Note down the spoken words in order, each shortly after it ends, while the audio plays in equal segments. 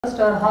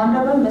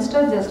Honorable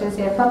Mr. Justice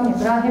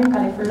Ibrahim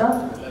Kalifulla,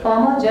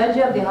 former Judge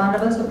of the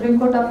Honorable Supreme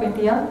Court of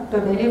India, to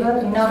deliver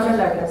inaugural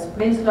address.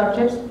 Please,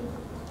 Lordships.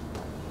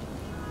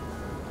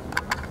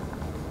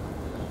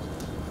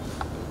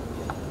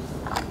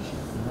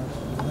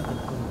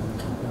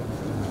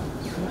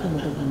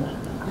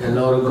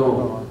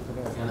 எல்லோருக்கும்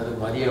எனது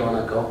மதிய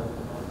வணக்கம்.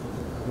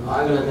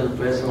 ஆங்கிலத்தில்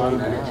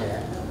பேசலாம்னு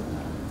நினைச்சேன்.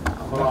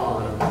 அப்புறம்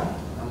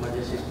நம்ம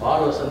ஜஸ்டிஸ்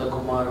பால்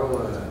வசந்தகுமாரும்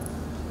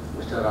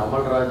மிஸ்டர்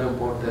அமல்ராஜும்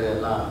போட்டு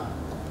எல்லாம்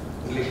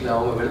இங்கிலீஷில்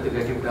அவங்க வெளுத்து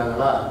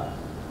கட்டிவிட்டாங்களா,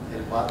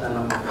 சரி பார்த்தா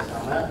நம்ம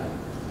பேசாமல்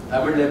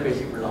தமிழில்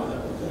பேசிக்கலாம்.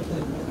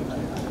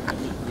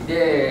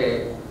 இதே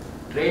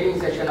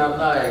ட்ரைனிங் செஷனாக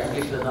இருந்தால்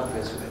இங்கிலீஷில் தான்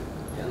பேசுவேன்.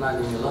 ஏன்னா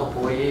நீங்கள்லாம்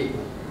போய்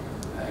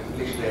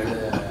இங்கிலீஷில்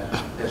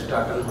டெஸ்ட்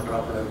அட்டன்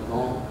பண்ணுறாப்புல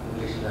இருக்கும்,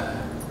 இங்கிலீஷில்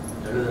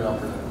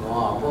எழுதுகிறாப்புல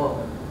இருக்கும். அப்போது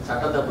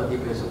சட்டத்தை பற்றி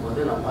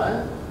பேசும்போது நம்ம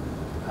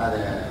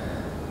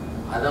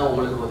அதான்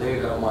உங்களுக்கு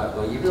உதவிகரமாக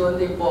இருக்கும்.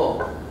 இது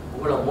இப்போது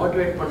உங்களை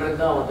மோட்டிவேட்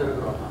பண்ணுறதுக்கு தான்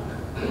வந்துருக்குறோம்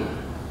நாங்கள்.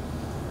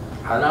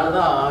 அதனால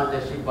தான்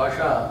ஜஸ்டிஸ்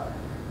பாஷா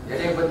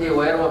என்னை பற்றி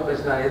உயர்வாக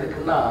பேசினார்.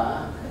 எதுக்குன்னா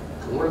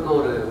உங்களுக்கு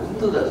ஒரு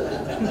உந்துதல்.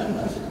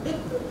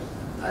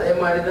 அதே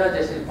மாதிரி தான்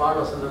ஜஸ்டிஸ் பால்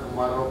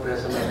வசந்தகுமாரும்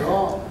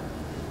பேசணும்.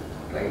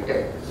 ரைட்டு,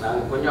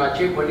 நாங்கள் கொஞ்சம்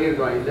அச்சீவ்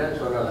பண்ணியிருக்கோம்,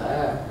 இல்லைன்னு சொல்லலை.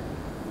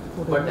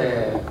 பட்டு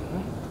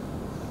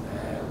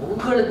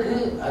உங்களுக்கு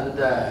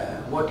அந்த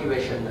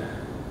மோட்டிவேஷன்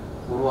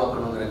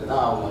உருவாக்கணுங்கிறது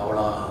தான் அவங்க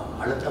அவ்வளோ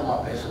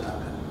அழுத்தமாக பேசுனாங்க.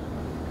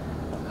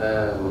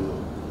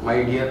 My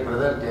dear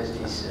brother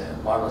justice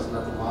ball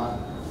Vasanthakumar,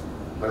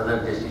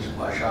 brother justice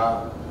Basha,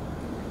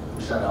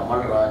 mister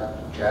Amalraj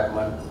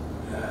chairman,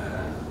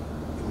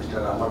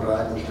 mister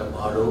Amalraj, mister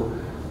Balu,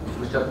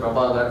 mister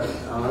Prabhakar,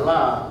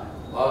 அவங்கெல்லாம்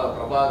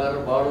பிரபாகர்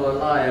பாலு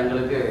எல்லாம்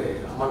எங்களுக்கு,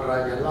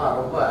 அமல்ராஜ் எல்லாம்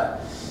ரொம்ப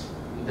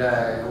இந்த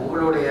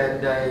உங்களுடைய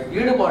இந்த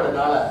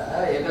ஈடுபாடுனால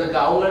எங்களுக்கு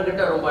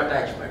அவங்கக்கிட்ட ரொம்ப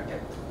அட்டாச்மெண்ட்டு.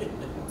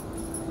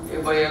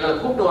 இப்போ எங்களை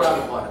கூப்பிட்டு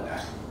வராங்க பாருங்க,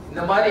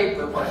 இந்த மாதிரி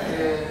இப்போ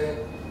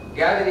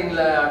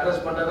கேதரிங்கில்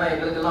அட்ரஸ் பண்ணுறதுனா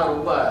எங்களுக்கெல்லாம்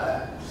ரொம்ப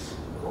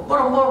ரொம்ப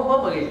ரொம்ப ரொம்ப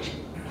மகிழ்ச்சி.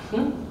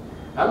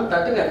 அது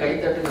தட்டுங்க, கை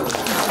தட்டுங்க,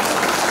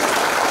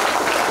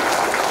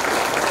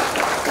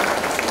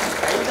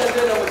 கை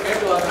தட்டு நம்ம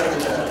கேட்டு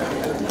வாங்குறதில்ல.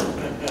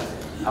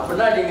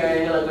 அப்படின்னா நீங்கள்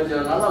எங்களை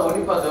கொஞ்சம் நல்லா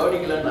உன்னிப்பாக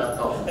கவனிக்கலன்னு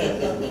அர்த்தம்.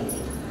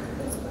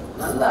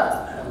 நல்லா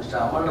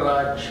மிஸ்டர்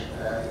அமல்ராஜ்,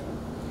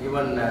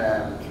 ஈவன்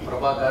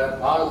பிரபாகர்,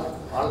 பால்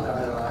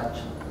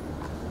கனகராஜ்,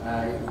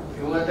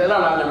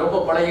 இவங்கள்ட்டெல்லாம் நாங்கள் ரொம்ப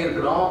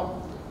பழகியிருக்கிறோம்.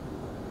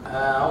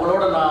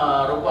 அவங்களோட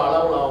நான் ரொம்ப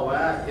அளவில்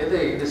ஆவேன்.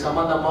 இது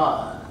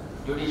சம்மந்தமாக,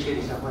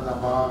 ஜுடிஷியரி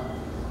சம்மந்தமாக,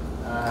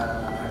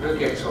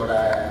 அட்வொகேட்ஸோட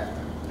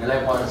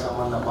நிலைப்பாடு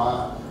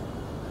சம்மந்தமாக,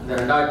 இந்த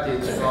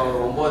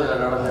 2009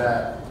 நடந்த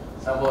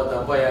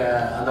சம்பவத்தப்போ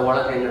அந்த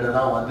வழக்கு எங்கிட்ட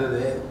தான்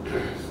வந்தது.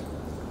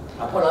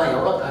 அப்போலாம்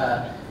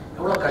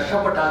எவ்வளோ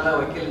கஷ்டப்பட்டாங்க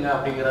வைக்கலுங்க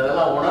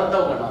அப்படிங்கிறதெல்லாம்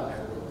உணர்ந்தவங்க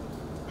நாங்கள்.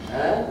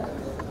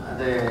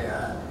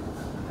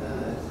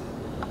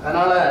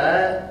 அதனால்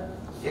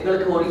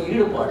எங்களுக்கு ஒரு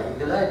ஈடுபாடு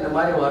இதில் இந்த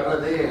மாதிரி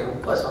வர்றது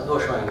ரொம்ப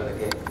சந்தோஷம்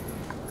எங்களுக்கு.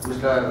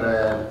 Mister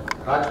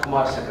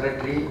Rajkumar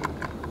secretary,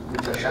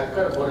 mister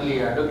Shankar Murali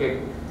advocate,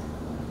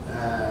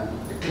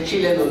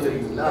 திருச்சியிலேருந்து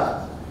வந்துருக்கீங்களா,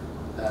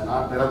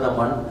 நான் பிறந்த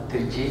மண்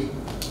Trichy.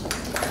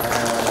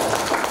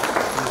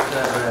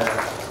 Mister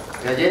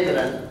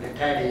Gajendran,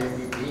 retired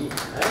MPP,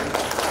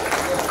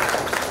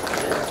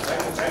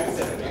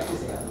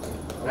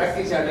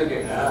 practice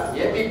அட்வொகேட்டா,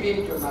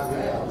 ஏபிபின்னு சொன்னாங்க.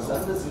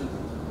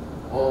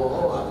 ஓ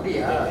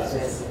அப்படியா,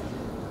 சரி.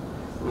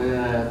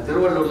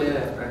 திருவள்ளூர்லேயே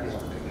ப்ராக்டிஸ்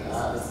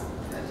பண்ணுறீங்களா?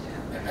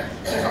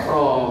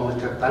 அப்புறம்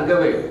மிஸ்டர்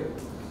தங்கவேல்,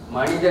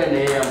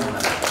 மனிதநேயம்,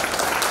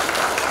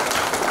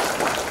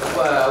 ரொம்ப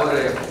அவர்.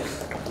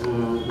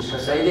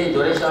 மிஸ்டர் சைதை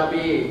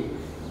துரைசாமி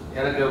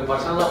எனக்கு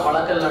பர்சனலாக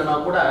பழக்கம் இல்லைன்னா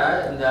கூட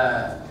இந்த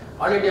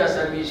ஆல் இண்டியா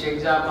சர்வீஸ்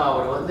எக்ஸாம்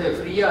அவர்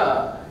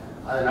ஃப்ரீயாக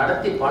அதை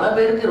நடத்தி பல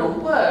பேருக்கு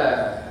ரொம்ப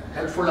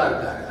ஹெல்ப்ஃபுல்லாக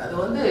இருக்கார்.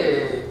 அது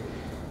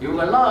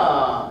இவங்கெல்லாம்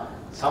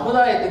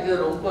சமுதாயத்துக்கு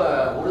ரொம்ப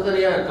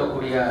உறுதுணையாக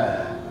இருக்கக்கூடிய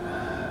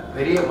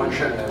பெரிய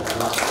மனுஷங்க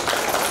இவங்கெல்லாம்.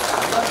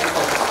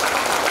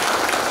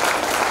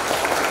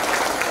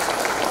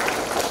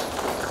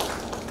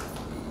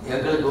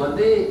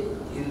 எங்களுக்கு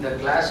இந்த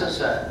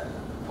கிளாஸஸை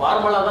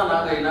ஃபார்மலாக தான்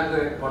நாங்கள்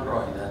இனாகுரேட்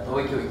பண்ணுறோம், இதை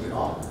துவக்கி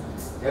வைக்கிறோம்.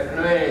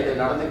 ஏற்கனவே இது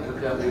நடந்துகிட்டு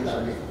இருக்கு அப்படின்னு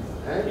சொல்லி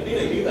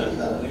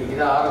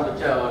இதை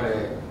ஆரம்பித்த அவர்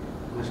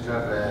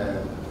மிஸ்டர்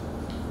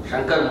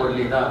சங்கர்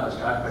முரளி தான்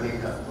ஸ்டார்ட்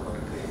பண்ணியிருக்காரு போல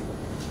இருக்கு.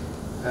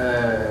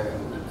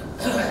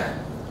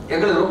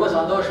 எங்களுக்கு ரொம்ப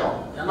சந்தோஷம்.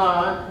 ஏன்னா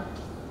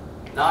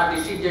நான்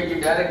டிஸ்ட்ரிக்ட் ஜட்ஜி,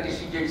 டைரக்ட்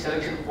டிஸ்ட்ரிக்ட் ஜட்ஜி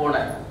செலெக்ஷன்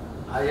போனேன்.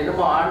 அது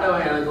என்னமோ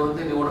ஆண்டவன்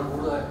எனக்கு இது உனக்கு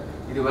கொடு,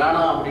 இது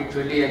வேணாம் அப்படின்னு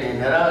சொல்லி என்னை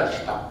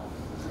நிராகரிச்சிட்டான்.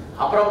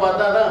 அப்புறம்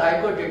பார்த்தா தான்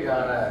ஹைகோர்ட் ஜட்ஜி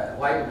ஆகிற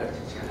வாய்ப்பு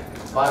கிடைச்சிச்சு எனக்கு.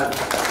 பாருங்க,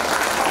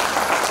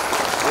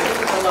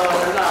 எதுக்கு சொல்ல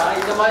வரேன்னா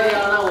இந்த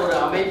மாதிரியான ஒரு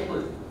அமைப்பு,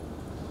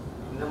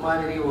 இந்த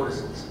மாதிரி ஒரு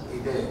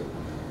இது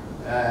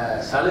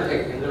சலுகை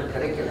எங்களுக்கு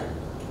கிடைக்கல.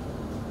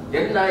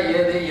 என்ன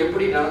ஏது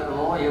எப்படி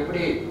நடக்கணும்,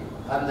 எப்படி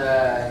அந்த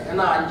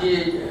ஏன்னா 5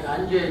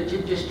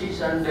 சீஃப்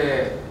ஜஸ்டிஸ் அண்டு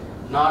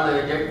 4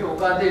 ஜட்ஜி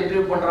உட்காந்து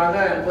இன்டர்வியூ பண்ணுறாங்க.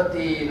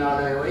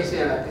 34 வயசு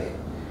எனக்கு.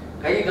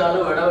 கை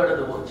காலும்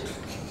விடவிடது போச்சு.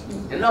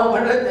 என்ன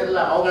பண்ணுறது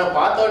தெரியல. அவங்கள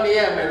பார்த்தோன்னே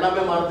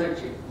எல்லாமே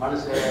மறந்துடுச்சு,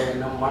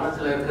 நம்ம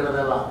மனசில்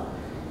இருக்கிறதெல்லாம்.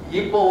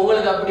 இப்போ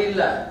உங்களுக்கு அப்படி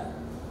இல்லை.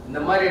 இந்த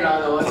மாதிரி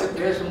நாங்கள் வந்து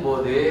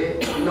பேசும்போது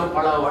இன்னும்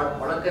பல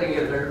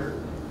வழக்கறிஞர்கள்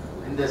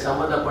இந்த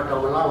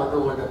சம்மந்தப்பட்டவங்கலாம் வந்து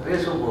உங்கள்கிட்ட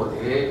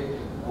பேசும்போது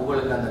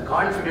உங்களுக்கு அந்த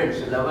கான்ஃபிடென்ஸ்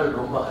லெவல்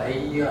ரொம்ப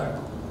ஹையாக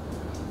இருக்கும்,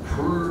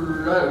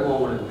 ஃபுல்லாக இருக்கும்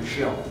உங்களுக்கு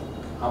விஷயம்.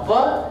 அப்போ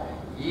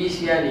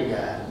ஈஸியாக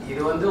நீங்கள்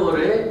இது வந்து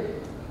ஒரு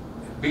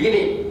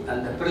பிகினிங்.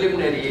 அந்த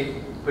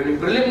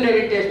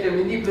ப்ரிலிமினரி டெஸ்ட்டு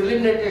முந்தி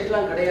ப்ரிலிமினரி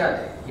டெஸ்ட்லாம்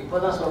கிடையாது. இப்போ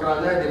தான்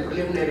சொல்கிறாங்க இது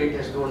ப்ரிலிமினரி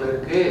டெஸ்ட் ஒன்று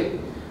இருக்குது,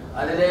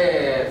 அதிலே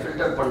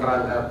ஃபில்டர்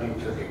பண்ணுறாங்க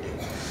அப்படின்னு சொல்லிட்டு.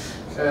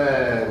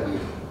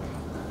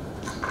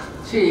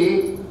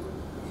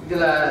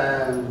 இதில்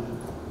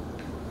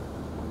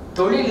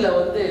தொழிலில்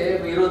வந்து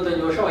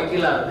 25 வருஷம்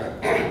வக்கீலாக இருந்தேன்.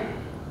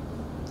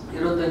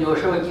 25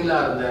 வருஷம்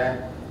வக்கீலாக இருந்தேன்,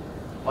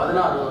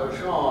 14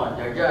 வருஷம்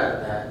ஜட்ஜாக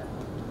இருந்தேன்.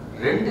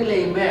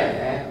 ரெண்டுலேயுமே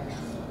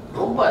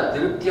ரொம்ப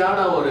திருப்தியான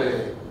ஒரு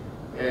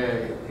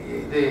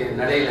இது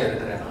நிலையில்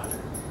இருக்கிறேன். நான்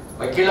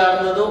வக்கீலாக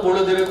இருந்ததும்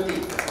முழு திருப்தி.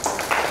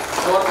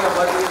 கோர்ட்டில்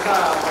பார்த்தீங்கன்னா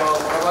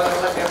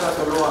பிரபாகரெலாம் கேட்டால்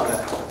சொல்லுவாங்க,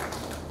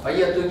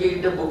 பையன்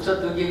தூக்கிக்கிட்டு புக்ஸை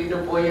தூக்கிக்கிட்டு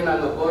போய்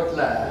நாங்கள்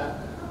கோர்ட்டில்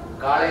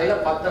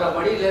காலையில் 10:30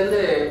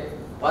 மணிலேருந்து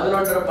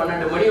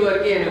 11:30-12 மணி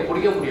வரைக்கும் எனக்கு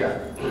பிடிக்க முடியாது.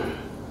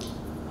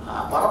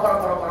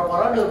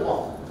 பரபரன்னு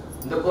இருப்போம்.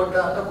 இந்த கோர்ட்டு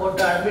அந்த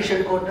கோர்ட்டு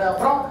அட்மிஷன் கோர்ட்டு.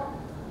 அப்புறம்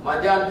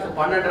மத்தியானத்துக்கு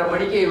 12:30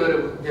 மணிக்கு இவர்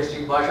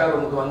ஜஸ்டிஸ் பாஷா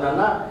ரூமுக்கு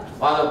வந்தான்னா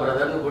வாங்க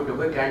பிரதர்னு கூப்பிட்டு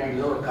போய்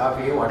கேன்டீனில் ஒரு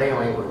காஃபியும் வடையும்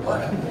வாங்கி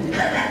கொடுப்பாரு.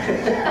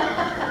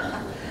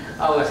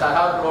 அவங்க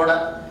சகாக்களோட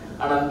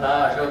அனந்தா,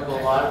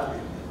 அசோக்குமார்,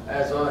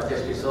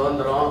 ஜஸ்டிஸ்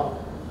சுதந்திரம்,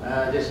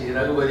 ஜஸ்டிஸ்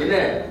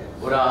ரகுபதினு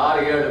ஒரு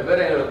 6-7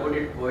 பேர் எங்களை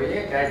கூட்டிகிட்டு போய்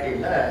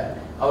கேன்டீனில்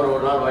அவர்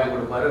ஒரு நாள் வாங்கி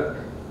கொடுப்பாரு.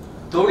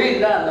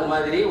 தொழிலில் அந்த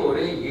மாதிரி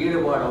ஒரு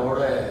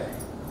ஈடுபாடோடு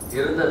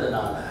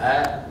இருந்ததுனால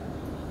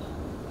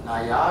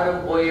நான்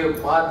யாரும் போய்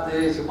பார்த்து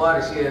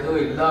சிபாரிசு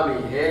எதுவும்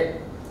இல்லாமையே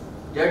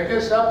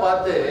ஜட்ஜஸாக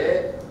பார்த்து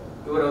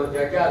இவரை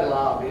ஜட்ஜ்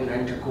ஆகலாம் அப்படின்னு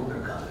நினச்சி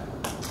கூப்பிட்டுருக்காங்க.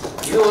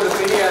 இது ஒரு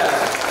பெரிய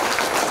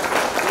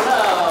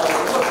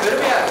ரொம்ப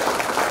பெருமையாக இருக்கு.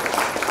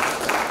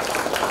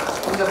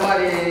 இந்த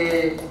மாதிரி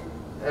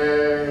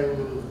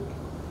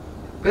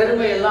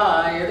பெருமையெல்லாம்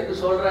எதுக்கு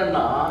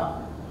சொல்கிறேன்னா,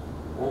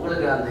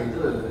 உங்களுக்கு அந்த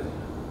இது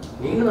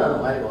நீங்களும் அந்த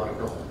மாதிரி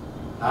வரட்டும்.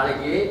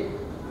 நாளைக்கு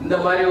இந்த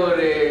மாதிரி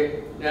ஒரு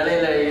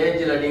நிலையில்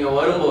ஏஜில் நீங்கள்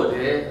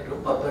வரும்போது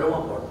ரொம்ப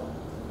பெருமைப்படணும்.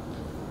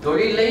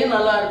 தொழிலையும்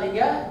நல்லா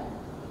இருந்தீங்க,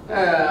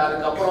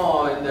 அதுக்கப்புறம்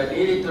இந்த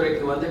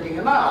நீதித்துறைக்கு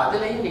வந்துட்டீங்கன்னா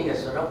அதுலேயும்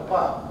நீங்கள்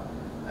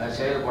சிறப்பாக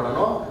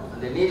செயல்படணும்.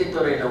 அந்த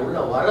நீதித்துறையில் உள்ள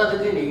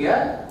வர்றதுக்கு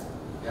நீங்கள்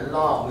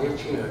எல்லா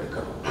முயற்சியும்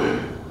எடுக்கணும்.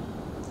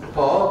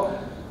 இப்போது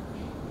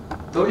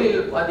தொழில்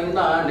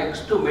பார்த்தீங்கன்னா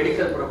நெக்ஸ்ட்டு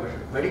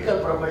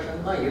மெடிக்கல்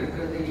ப்ரொஃபஷன் தான்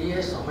இருக்கிறதுலேயே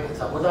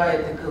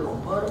சமுதாயத்துக்கு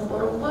ரொம்ப ரொம்ப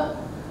ரொம்ப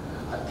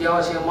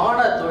அத்தியாவசியமான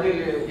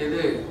தொழில்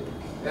எது,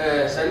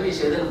 சர்வீஸ்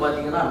எதுன்னு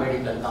பார்த்தீங்கன்னா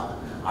மெடிக்கல் தான்.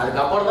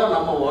 அதுக்கப்புறம் தான்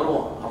நம்ம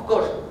வருவோம்.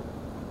 அஃப்கோர்ஸ்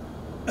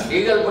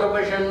லீகல்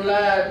ப்ரொஃபஷனில்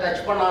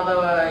டச் பண்ணாத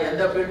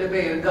எந்த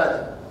ஃபீல்டுமே இருக்காது.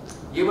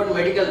 ஈவன்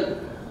மெடிக்கல்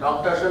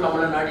டாக்டர்ஸும்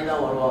நம்மளை நாடி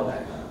தான் வருவாங்க.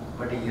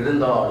 பட்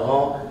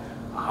இருந்தாலும்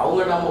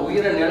அவங்க நம்ம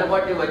உயிரை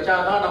நிலைப்பாட்டி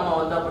வச்சாதான் நம்ம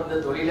வந்து அப்புறம் இந்த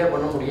தொழிலே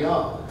பண்ண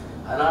முடியும்.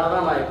 அதனால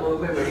தான் நான்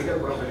எப்போதுமே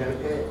மெடிக்கல்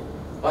ப்ரொஃபஷனுக்கு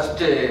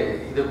ஃபஸ்ட்டு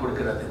இது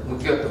கொடுக்கறது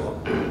முக்கியத்துவம்.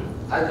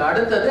 அதுக்கு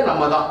அடுத்தது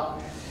நம்ம தான்.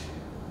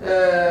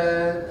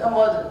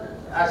 நம்ம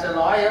ஆஸ் எ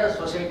லாயர்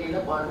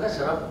சொசைட்டியில் பாருங்கள்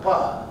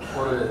சிறப்பாக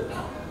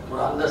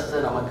ஒரு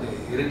அந்தஸ்து நமக்கு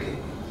இருக்குது.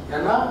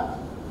 ஏன்னா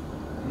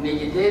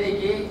இன்னைக்கு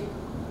தேதிக்கு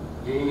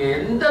நீங்கள்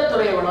எந்த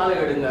துறையை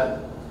வேணாலும் எடுங்க,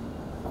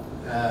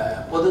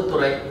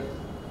 பொதுத்துறை,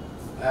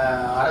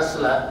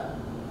 அரசில்,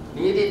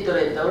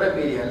 நீதித்துறை தவிர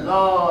மீதி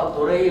எல்லா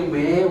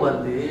துறையுமே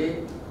வந்து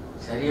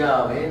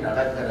சரியாகவே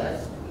நடக்கிற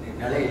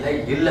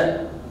நிலையில் இல்லை.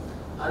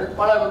 அதுக்கு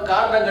பல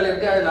காரணங்கள்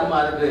இருக்குது. அது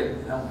அதுக்கு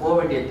நம்ம போக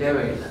வேண்டிய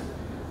தேவையில்லை.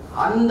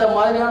 அந்த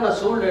மாதிரியான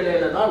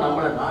சூழ்நிலையில் தான்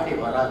நம்மளை நாடி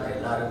வராங்க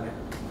எல்லாருமே.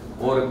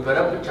 ஒரு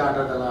பிறப்பு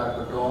சான்றிதழாக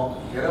இருக்கட்டும்,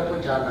 இறப்பு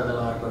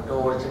சான்றிதழாக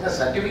இருக்கட்டும், ஒரு சின்ன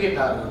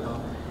சர்டிஃபிகேட்டாக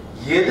இருக்கட்டும்,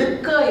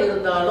 எதுக்காக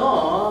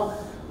இருந்தாலும்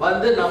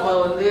வந்து நம்ம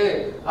வந்து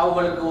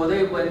அவங்களுக்கு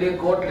உதவி பண்ணி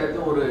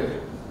கோர்ட்லேருந்து ஒரு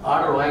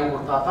ஆர்டர் வாங்கி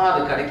கொடுத்தா தான்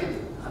அது கிடைக்குது.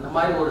 அந்த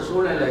மாதிரி ஒரு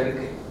சூழ்நிலை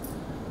இருக்குது.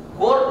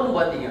 கோர்ட்டும்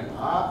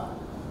பார்த்தீங்கன்னா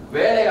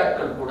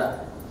வேலையாட்கள் கூட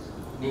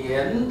நீங்கள்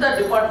எந்த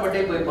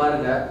டிபார்ட்மெண்ட்டே போய்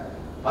பாருங்கள்,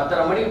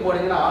 10:30 மணிக்கு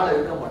போனீங்கன்னா ஆள்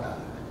இருக்க மாட்டாங்க.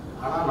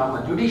 ஆனால் நம்ம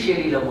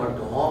ஜுடிஷியரியில்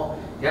மட்டும்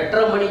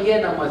 8:30 மணிக்கே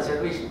நம்ம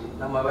சர்வீஸ்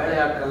நம்ம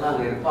வேலையாட்கள்லாம்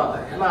அங்கே இருப்பாங்க.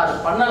 ஏன்னா அது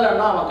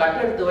பண்ணலைன்னா அவன்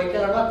கட்டெடுத்து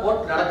வைக்கலைன்னா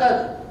கோர்ட்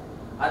நடக்காது.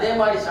 அதே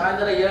மாதிரி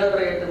சாயந்தரம்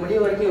 7:30-8 மணி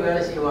வரைக்கும்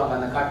வேலை செய்வாங்க.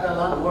 அந்த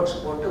கட்டெல்லாம்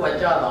நோட்ஸ் போட்டு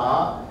வச்சாதான்,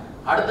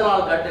 அடுத்த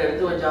நாள் கட்டை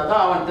எடுத்து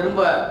வச்சாதான் அவன்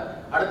திரும்ப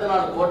அடுத்த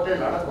நாள் கோர்ட்டே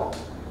நடக்கும்.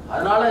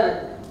 அதனால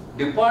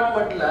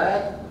டிபார்ட்மெண்ட்டில்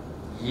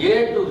A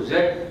to Z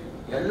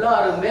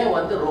எல்லாருமே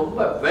வந்து ரொம்ப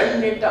வெல்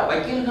நீட்டாக,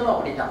 வக்கீல்களும்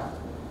அப்படி தான்.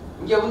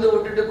 இங்கே வந்து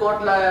விட்டுட்டு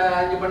கோர்ட்டில்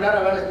 5 மணி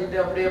நேரம் வேலை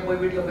செஞ்சுட்டு அப்படியே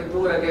போய் வீட்டில் போய்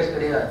தூங்குற கேஸ்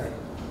கிடையாது.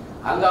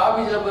 அங்கே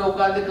ஆஃபீஸில் போய்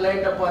உட்காந்து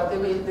கிளைண்ட்டை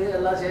பார்த்து வைத்து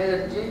எல்லாம்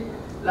சேகரித்து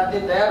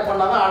எல்லாத்தையும் தயார்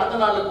பண்ணால் தான்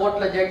அடுத்த நாள்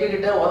கோர்ட்டில்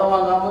ஜட்ஜிக்கிட்ட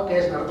உதவாங்காமல்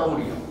கேஸ் நடத்த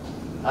முடியும்.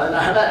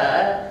 அதனால்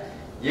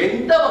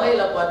எந்த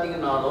வகையில்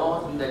பார்த்தீங்கன்னாலும்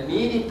இந்த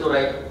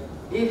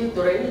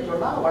நீதித்துறைன்னு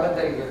சொன்னால்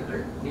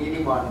வழக்கறிஞர்கள்,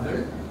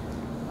 நீதிமான்கள்,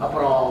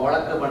 அப்புறம்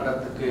வழக்கு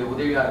மன்றத்துக்கு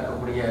உதவியாக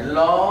இருக்கக்கூடிய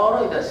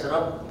எல்லாரும் இதை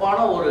சிறப்பான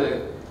ஒரு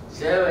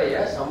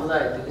சேவையை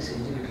சமுதாயத்துக்கு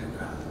செஞ்சுக்கிட்டு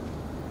இருக்கிறாங்க.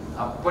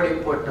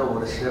 அப்படிப்பட்ட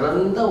ஒரு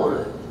சிறந்த ஒரு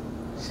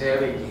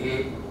சேவைக்கு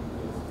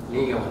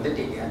நீங்கள்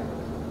வந்துட்டீங்க.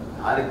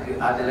 அதுக்கு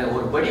அதில்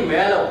ஒரு படி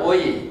மேலே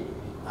போய்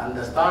அந்த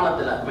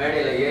ஸ்தானத்தில்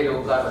மேடையில் ஏறி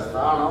உட்கார்ற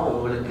ஸ்தானம்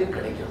உங்களுக்கு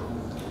கிடைக்கணும்.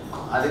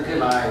 அதுக்கு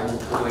நான்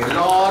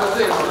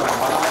எல்லாருக்கும் என்னோட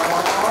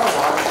மனமான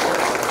வாழ்க்கை.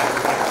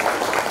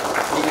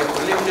 நீங்கள்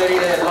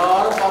ப்ரிலிமினரியில்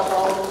எல்லாரும் பாஸ்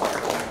ஆகணும்,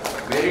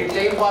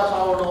 மெரிட்லையும் பாஸ்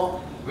ஆகணும்,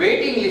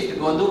 வெயிட்டிங்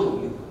லிஸ்ட்டுக்கு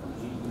வந்துடணும்.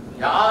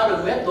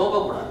 யாருமே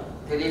தோக்கக்கூடாது,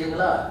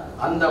 தெரியுதுங்களா?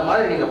 அந்த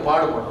மாதிரி நீங்கள்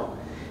பாடுபடணும்.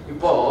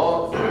 இப்போ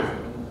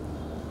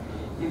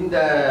இந்த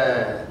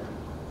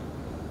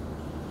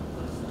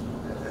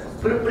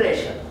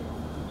ப்ரிப்பரேஷன்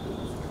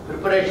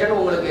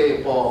உங்களுக்கு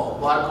இப்போ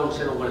பார்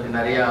கவுன்சில் உங்களுக்கு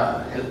நிறையா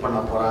ஹெல்ப் பண்ண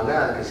போகிறாங்க.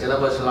 அதுக்கு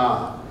சிலபஸ்லாம்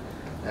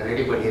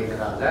ரெடி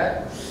பண்ணியிருக்கிறாங்க,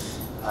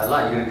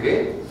 அதெல்லாம் இருக்குது.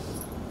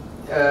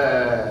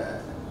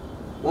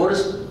 ஒரு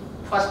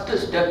ஃபஸ்ட்டு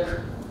ஸ்டெப்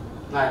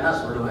நான் என்ன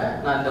சொல்லுவேன்,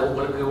 நான் இந்த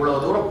உங்களுக்கு இவ்வளோ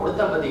தூரம்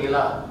கொடுத்தேன்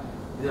பார்த்தீங்களா,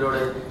 இதோட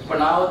இப்போ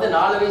நான் வந்து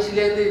 4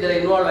 வயசுலேருந்து இதில்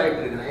இன்வால்வ்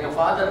ஆகிட்டு இருக்கிறேன். என்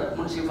ஃபாதர்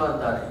முன்சிஃபாக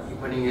இருந்தார்.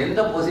 இப்போ நீங்கள்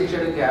எந்த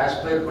பொசிஷனுக்கு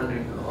ஆஸ்பயர்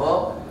பண்ணுறீங்களோ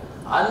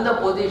அந்த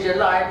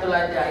பொசிஷனில்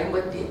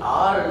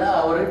 1956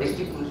 அவர்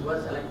டிஸ்ட்ரிக்ட்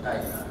முன்சிபல் செலக்ட்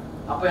ஆகிட்டார்.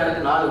 அப்போ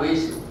எனக்கு 4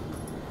 வயசு.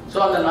 ஸோ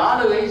அந்த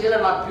 4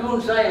 வயசில் நான்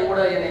பியூன்ஸாக என் கூட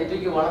என்னை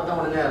தூக்கி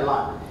வளர்த்தவனுங்க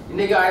எல்லாம்.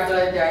 இன்றைக்கி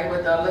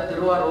 1956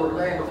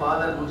 திருவாரூரில் எங்கள்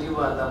ஃபாதர்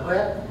முன்சிஃபாக இருந்தப்போ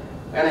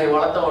என்னை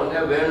வளர்த்தவனுங்க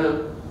வேணு,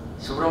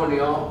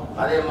 சுப்பிரமணியம்,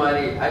 அதே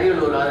மாதிரி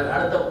அரியலூர்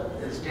அடுத்த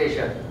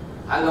ஸ்டேஷன்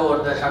அங்கே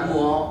ஒருத்தர்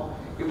சண்முகம்,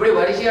 இப்படி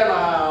வரிசையாக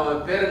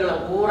நான் பேருங்களை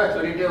பூரா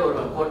சொல்லிகிட்டே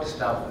வருவேன். கோர்ட்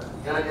ஸ்டாஃப்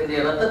எனக்கு இந்த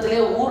ரத்தத்திலே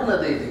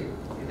ஊர்னது இது,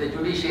 இந்த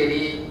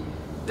ஜுடிஷியரி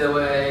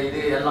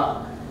இது எல்லாம்.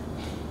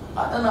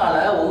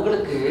 அதனால்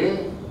உங்களுக்கு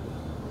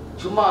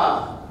சும்மா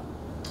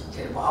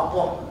சரி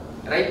பார்ப்போம்,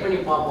 ட்ரை பண்ணி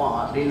பார்ப்போம்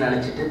அப்படின்னு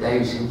நினச்சிட்டு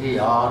தயவு செஞ்சு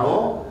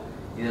யாரும்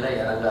இதில்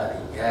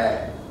இறங்காதீங்க.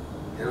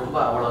 இது ரொம்ப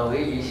அவ்வளவு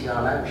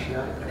ஈஸியான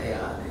விஷயம்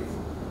கிடையாது.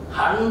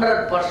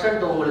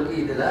 100% உங்களுக்கு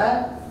இதில்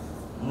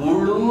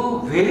முழு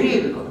வெறி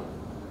இருக்கணும்.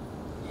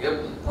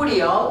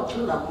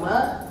 எப்படியாச்சும் நம்ம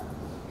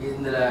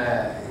இந்த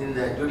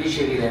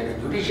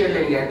ஜுடிஷியரியில்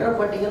நீங்கள் என்டர்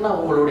பண்ணிட்டீங்கன்னா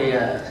உங்களுடைய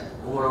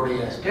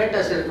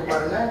ஸ்டேட்டஸ் இருக்கு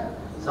பாருங்க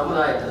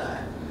சமுதாயத்தில்,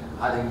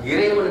 அது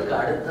இறைவனுக்கு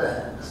அடுத்த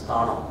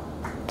ஸ்தானம்.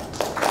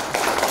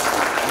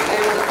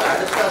 இறைவனுக்கு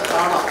அடுத்த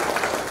ஸ்தானம்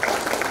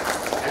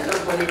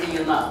என்டர்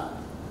பண்ணிட்டீங்கன்னா,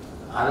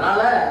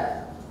 அதனால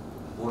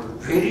ஒரு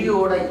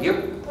வெறியோட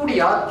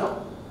எப்படியாச்சும்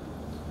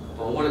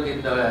இப்போ உங்களுக்கு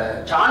இந்த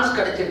சான்ஸ்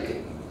கிடைச்சிருக்கு,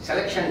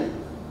 செலெக்ஷன்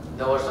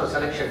இந்த வருஷம்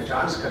செலெக்ஷன்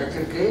சான்ஸ்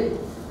கிடைச்சிருக்கு.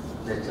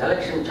 இந்த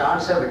செலெக்ஷன்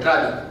சான்ஸை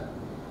விட்டுறாதீங்க.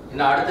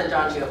 இன்னும் அடுத்த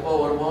சான்ஸ் எப்போ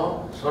வருமோ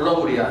சொல்ல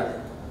முடியாது,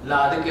 இல்லை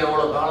அதுக்கு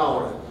எவ்வளோ காலம்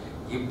வரும்.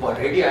 இப்போ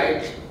ரெடி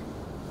ஆயிடுச்சு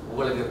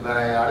உங்களுக்கு.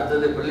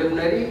 அடுத்தது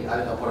ப்ரிலிமினரி,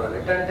 அதுக்கப்புறம்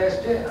ரிட்டன்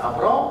டெஸ்ட்டு,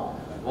 அப்புறம்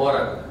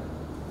ஓரல்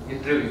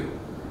இன்டர்வியூ.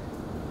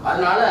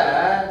 அதனால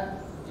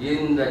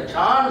இந்த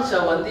சான்ஸை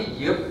வந்து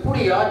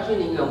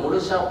எப்படியாச்சும் நீங்கள்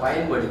முழுசாக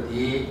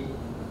பயன்படுத்தி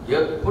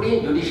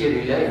எப்படியும்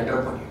ஜுடிஷியரியில்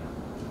என்டர் பண்ணிடணும்.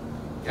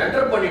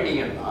 என்டர்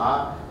பண்ணிட்டீங்கன்னா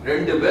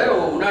 2 பேர்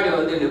உங்க முன்னாடி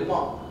வந்து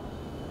நிற்பான்,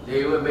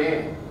 தெய்வமே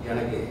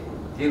எனக்கு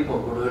தீர்ப்பை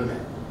கொடுன்னு.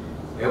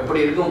 எப்படி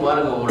இருக்கும்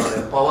பாருங்க உங்களோட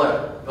பவர்,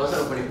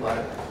 யோசனை பண்ணி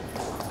பாருங்க.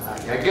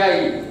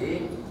 ஜட்ஜாயி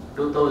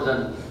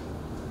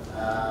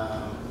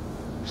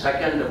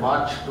 2002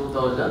 மார்ச்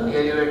 2000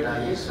 எலிவேட்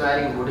ஆகி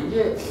ஸ்வேரிங்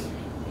முடிஞ்சு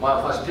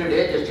first day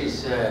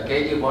justice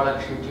KG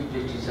Balakrishnan chief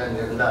justice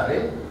அங்கே இருந்தார்.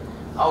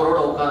 அவரோட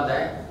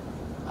உட்காந்தேன்.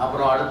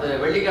 அப்புறம் அடுத்த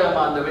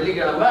வெள்ளிக்கிழமை, அந்த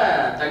வெள்ளிக்கிழமை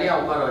தனியாக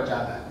உட்கார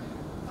வச்சாங்க.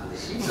 அந்த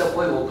சீட்டில்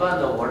போய்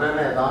உட்காந்த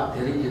உடனே தான்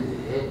தெரிஞ்சுது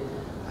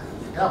அது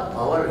என்ன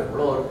பவர்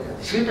எவ்வளோ இருக்குது.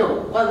 அந்த சீட்டை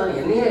உட்காந்து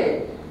என்னையே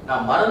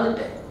நான்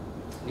மறந்துட்டேன்.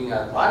 நீங்கள்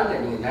அதை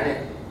பாருங்கள், நீங்கள்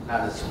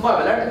நான் சும்மா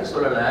விளையாட்டுக்கு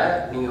சொல்லலை.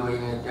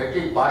 நீங்கள்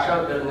ஜட்ஜி பாஷா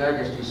கேளுங்க,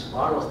 ஜஸ்டிஸ்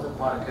பால்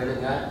வசந்தகுமார்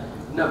கேளுங்க,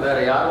 இன்னும்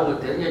வேறு யாரும்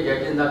உங்களுக்கு தெரிஞ்ச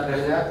ஜட்ஜி இருந்தால்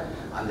கேளுங்க.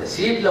 அந்த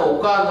சீட்டில்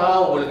உட்கார்ந்தா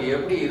உங்களுக்கு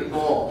எப்படி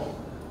இருக்கும்,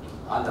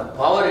 அந்த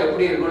பவர்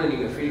எப்படி இருக்கும்னு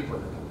நீங்கள் ஃபீல்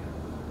பண்ணுவீங்க.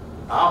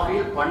 நான்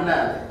ஃபீல்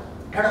பண்ணேன்.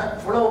 ஏடா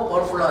இவ்வளோ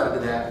பவர்ஃபுல்லாக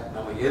இருக்குது,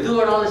 நம்ம எது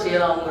வேணாலும்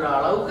செய்யலாம்ங்கிற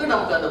அளவுக்கு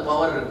நமக்கு அந்த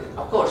பவர் இருக்குது.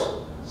 அஃப்கோர்ஸ்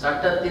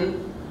சட்டத்தின்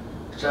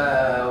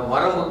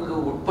வரம்புக்கு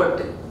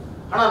உட்பட்டு.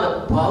 ஆனால் அந்த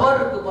பவர்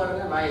இருக்கு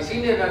பாருங்க. நான் என்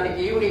சீனியர்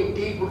அன்னைக்கு ஈவினிங்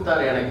டீ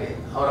கொடுத்தாரு எனக்கு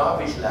அவர்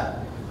ஆஃபீஸில்.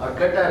 அவர்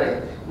கேட்டார்,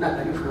 என்ன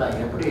கலிஃபுல்லா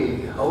எப்படி,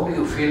 ஹவு டு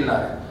யூ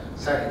ஃபீல்னாரு.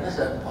 சார் என்ன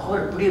சார்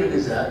பவர் இப்படி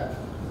இருக்குது சார்,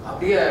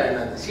 அப்படியே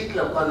அந்த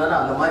சீட்டில் உட்காந்தானே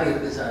அந்த மாதிரி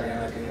இருக்குது சார்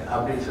எனக்கு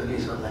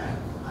அப்படின்னு சொன்னேன்.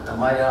 அந்த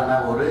மாதிரியான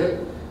ஒரு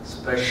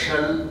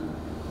ஸ்பெஷல்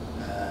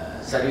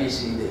சர்வீஸ்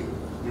இது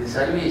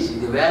சர்வீஸ்,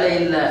 இது வேலை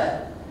இல்லை,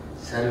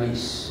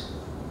 சர்வீஸ்.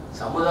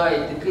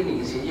 சமுதாயத்துக்கு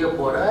நீங்கள் செய்ய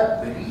போகிற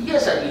பெரிய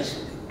சர்வீஸ்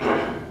இது.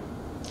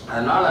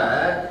 அதனால்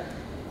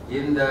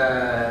இந்த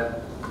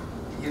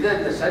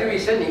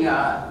சர்வீஸை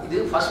நீங்கள், இது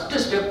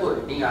ஃபஸ்ட்டு ஸ்டெப்பு.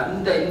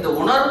 நீங்கள் இந்த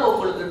உணர்வு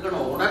உங்களுக்கு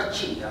இருக்கணும்,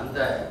 உணர்ச்சி, அந்த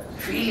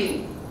ஃபீலிங்.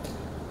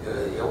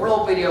 எவ்வளோ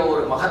பெரிய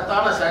ஒரு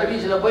மகத்தான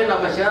சர்வீஸில் போய்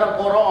நம்ம சேர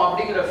போகிறோம்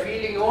அப்படிங்கிற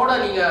ஃபீலிங்கோடு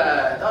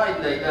நீங்கள் தான்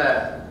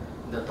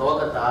இந்த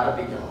துவக்கத்தை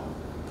ஆரம்பிக்கணும்.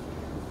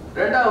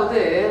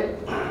 ரெண்டாவது,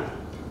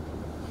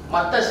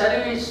 மற்ற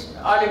சர்வீஸ்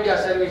ஆல் இண்டியா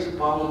சர்வீஸ்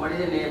இப்போ அவங்க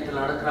மனித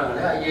நேயத்தில்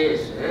நடக்கிறாங்களே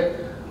ஐஏஎஸ்,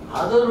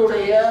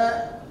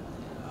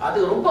 அது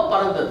ரொம்ப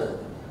பறந்தது.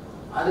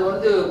 அது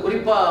வந்து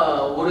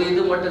குறிப்பாக ஒரு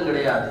இது மட்டும்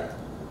கிடையாது,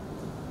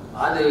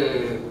 அது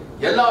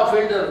எல்லா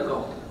ஃபீல்டும்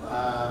இருக்கும்.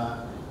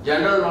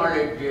 ஜென்ரல்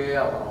நாலேஜு,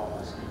 அப்புறம்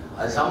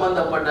அது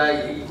சம்மந்தப்பட்ட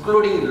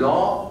இன்க்ளூடிங் லா,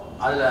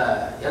 அதில்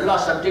எல்லா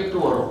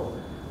சப்ஜெக்டும் வரும்.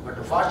 பட்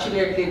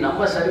ஃபார்ச்சுனேட்லி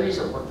நம்ம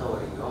சர்வீஸை பொறுத்த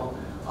வரைக்கும்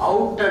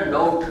அவுட் அண்ட்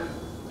அவுட்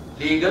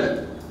லீகல்,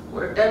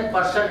 ஒரு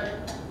 10%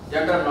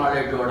 ஜென்ரல்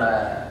நாலேஜோட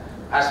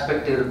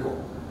ஆஸ்பெக்ட் இருக்கும்.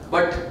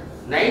 பட்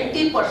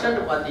 90%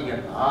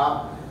 பார்த்தீங்கன்னா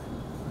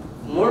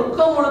முழுக்க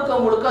முழுக்க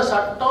முழுக்க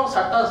சட்டம்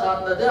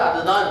சார்ந்தது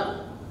அதுதான்.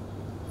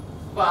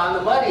 இப்போ அந்த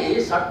மாதிரி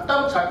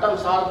சட்டம்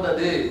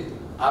சார்ந்தது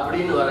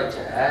அப்படின்னு வரைச்ச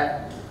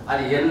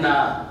அது என்ன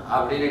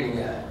அப்படின்னு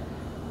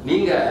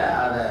நீங்கள்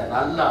அதை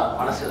நல்லா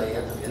மனசில்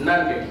ஏற்று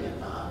என்னன்னு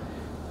கேட்டிங்கன்னா,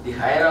 தி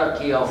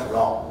ஹைரார்கி ஆஃப்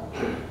லா.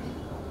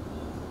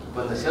 இப்போ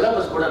இந்த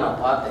சிலபஸ் கூட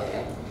நான்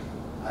பார்த்தேன்,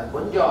 அது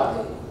கொஞ்சம் அது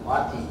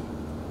மாற்றி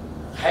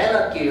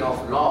ஹைரார்கி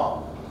ஆஃப் லா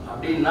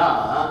அப்படின்னா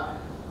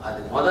அது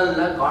முதல்ல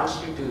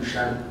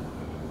கான்ஸ்டிடியூஷன்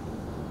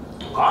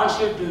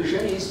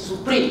இஸ்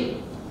சுப்ரீம்.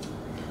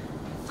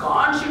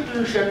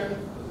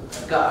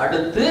 கான்ஸ்டிடியூஷனுக்கு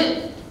அடுத்து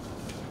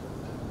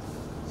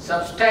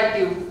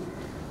சப்ஸ்டாண்டிவ்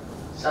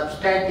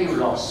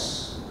லாஸ்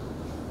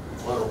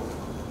வரும்.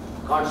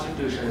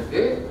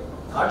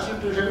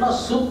 கான்ஸ்டிடியூஷன்னா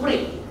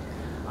சுப்ரீம்,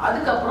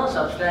 அதுக்கப்புறம்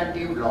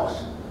சப்ஸ்டாண்டிவ்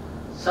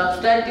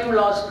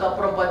லாஸ்க்கு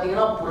அப்புறம்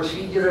பார்த்தீங்கன்னா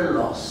ப்ரொசீஜரல்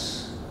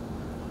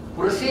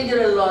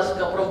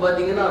லாஸ்க்கு அப்புறம்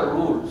பார்த்தீங்கன்னா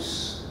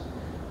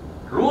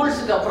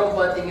ரூல்ஸுக்கு அப்புறம்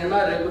பார்த்தீங்கன்னா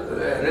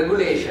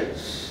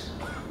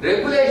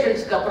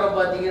ரெகுலேஷன்ஸ்க்கு அப்புறம்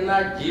பார்த்தீங்கன்னா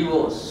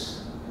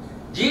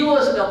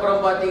ஜிஓஸ்க்கு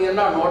அப்புறம்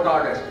பார்த்தீங்கன்னா நோட்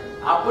ஆர்டர்ஸ்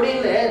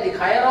அப்படின்னு தி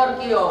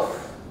ஹைரார்கி ஆஃப்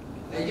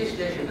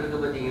லெஜிஸ்லேஷன் இருக்கு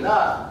பார்த்தீங்களா.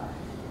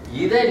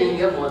 இதை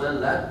நீங்கள்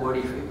முதல்ல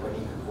கோடிஃபை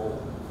பண்ணிக்கணும்.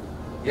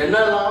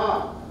 என்னெல்லாம்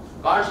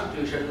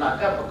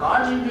கான்ஸ்டிடியூஷன்னாக்கா, இப்போ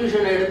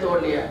கான்ஸ்டிடியூஷன் எடுத்த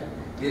உடனே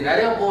இது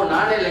நிறைய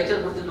நானே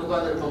லெக்சர் கொடுத்துட்டு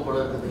உட்காந்துருப்பேன் போல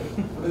இருக்குது.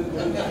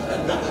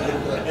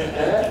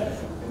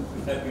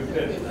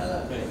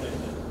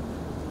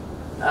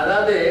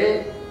 அதாவது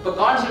இப்போ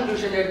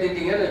கான்ஸ்டிடியூஷன்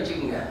எடுத்துக்கிட்டீங்கன்னு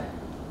வச்சுக்கோங்க,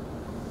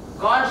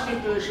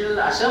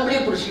 கான்ஸ்டிடியூஷனல் அசம்பிளி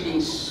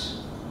ப்ரொசீடிங்ஸ்,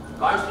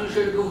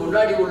 கான்ஸ்டிடியூஷனுக்கு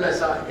முன்னாடி உள்ள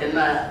என்ன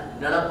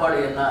நிலப்பாடு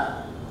என்ன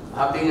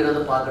அப்படிங்கிறத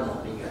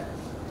பார்க்கணும் நீங்கள்.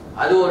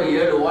 அது ஒரு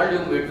 7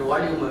 வால்யூம் 8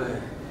 வால்யூம்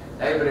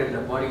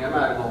லைப்ரரியில் போனீங்கன்னா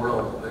இருக்கும். அவ்வளோ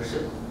பெருசு.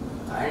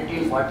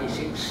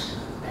 1946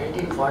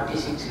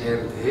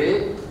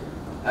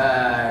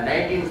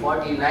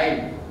 1949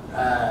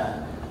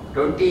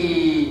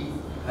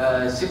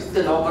 26th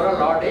November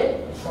law day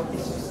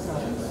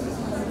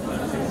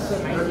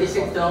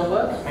 26th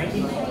November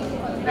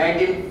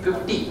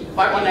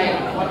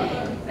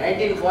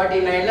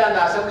 1949 அந்த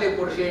அசம்பிளி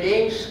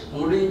ப்ரொசீடிங்ஸ்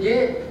முடிஞ்சு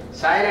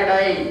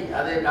சைனடாய்,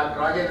 அது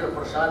டாக்டர் ராஜேந்திர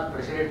பிரசாத்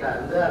பிரசிடென்டாக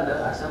இருந்து அந்த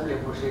அசம்பிளி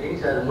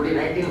ப்ரொசீடிங்ஸ் அது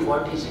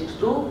 1946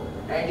 to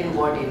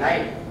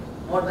 1949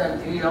 more than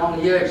 3 long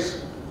years.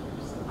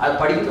 அது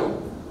படிக்கணும்.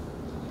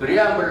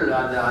 பிரியாம்பிள்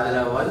அதில்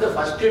வந்து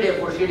ஃபர்ஸ்ட் டே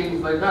ப்ரொசீடிங்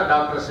பார்த்தீங்கன்னா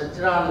doctor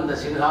Sachchidananda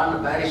சின்ஹான்னு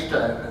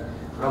barrister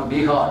from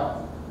Bihar.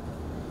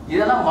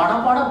 இதெல்லாம்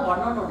மனப்பாடம்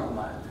பண்ணணும்.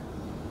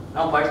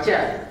 நான்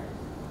படித்தேன்.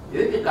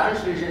 இதுக்கு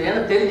கான்ஸ்டிடியூஷன்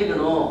ஏன்னா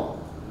தெரிஞ்சுக்கணும்,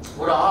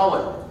 ஒரு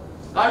ஆவல்.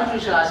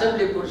 கான்ஸ்டிடியூஷன்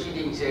அசம்பிளி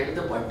ப்ரொசீடிங்ஸை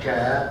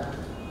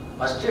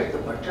ஃபஸ்ட்டு எடுத்து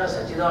படித்தா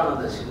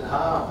சச்சிதானந்த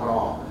சின்ஹா,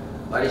 அப்புறம்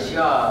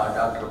வரிசையாக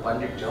டாக்டர்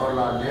பண்டிட்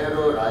ஜவஹர்லால்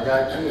நேரு,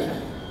 ராஜாஜி,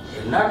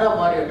 என்னென்ன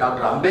மாதிரி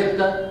டாக்டர்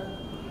அம்பேத்கர்.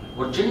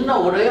 ஒரு சின்ன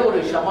ஒரே ஒரு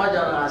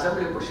சமாச்சாரம்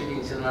அசம்பிளி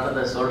ப்ரொசீடிங்ஸ்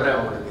நடந்த சொல்கிறேன்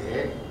உங்களுக்கு.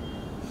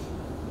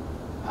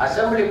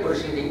 அசம்பிளி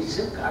ப்ரொசீடிங்ஸ்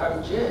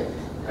ஆரம்பித்து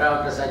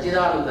டாக்டர்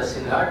சச்சிதானந்த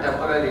சின்ஹா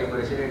டெம்பரரி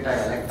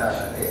பிரசிடெண்ட்டாக எலெக்ட்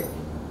ஆகிறாரு.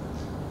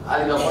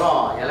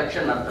 அதுக்கப்புறம்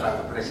எலெக்ஷன்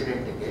நடத்துகிறாங்க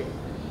பிரசிடெண்ட்டுக்கு.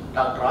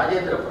 Doctor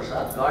Rajendra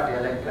Prasad God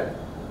elected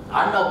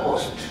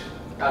அன்அப்போஸ்ட்.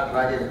 Doctor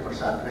Rajendra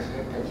Prasad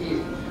president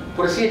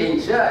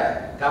ப்ரொசீடிங்ஸை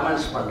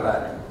comments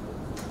பண்ணுறாரு.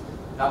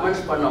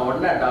 கமெண்ட்ஸ் பண்ண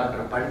உடனே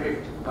doctor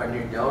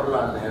Pandit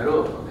Jawaharlal Nehru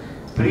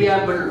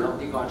preamble of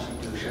the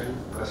constitution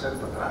present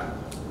பண்றாங்க,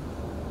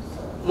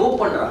 மூவ்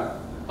பண்றாங்க.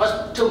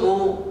 First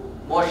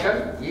motion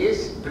is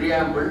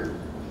preamble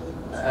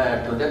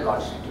to the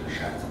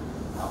constitution.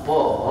 அப்போ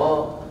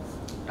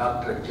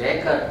டாக்டர்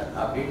ஜேக்கர்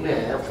அப்படின்னு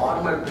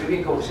farmer பிரிவி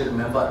council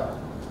member,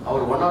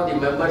 our one of the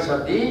members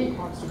of the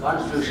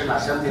constitution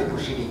assembly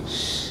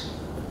proceedings,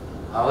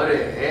 our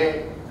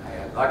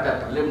got a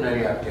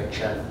preliminary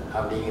objection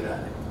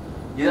அப்படிங்கிறாரு.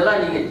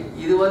 இதெல்லாம் நீங்கள்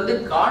இது வந்து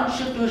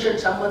constitution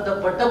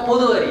சம்பந்தப்பட்ட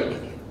பொது அறிக்கை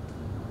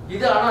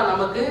இது. ஆனால்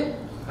நமக்கு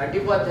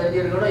கண்டிப்பாக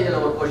தெரிஞ்சிருக்கணும்,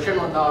 இதில் ஒரு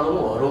கொஸ்டின் வந்தாலும்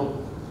வரும்.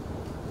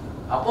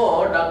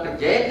 அப்போது doctor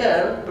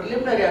Zakir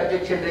preliminary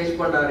objection rice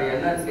பண்ணுறாரு.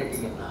 என்னன்னு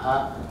கேட்டிங்கன்னா,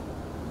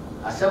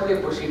 அசம்பிளி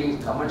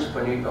ப்ரொசீடிங்ஸ் கமெண்ட்ஸ்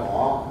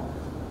பண்ணிட்டோம்,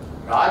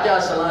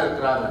 ராஜாஸ் எல்லாம்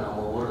இருக்கிறாங்க நம்ம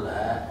ஊரில்,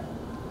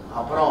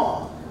 அப்புறம்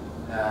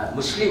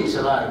முஸ்லீம்ஸ்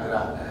எல்லாம்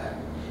இருக்கிறாங்க,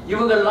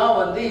 இவங்கெல்லாம்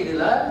வந்து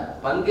இதில்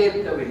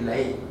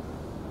பங்கேற்கவில்லை.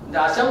 இந்த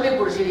அசம்பிளி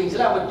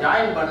ப்ரொசீடிங்ஸில் அவங்க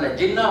ஜாயின் பண்ணல.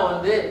 ஜின்னா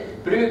வந்து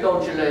பிரிவி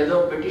கவுன்சிலில் ஏதோ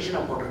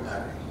பெட்டிஷனை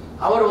போட்டிருக்காரு,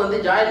 அவர் வந்து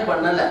ஜாயின்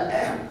பண்ணலை.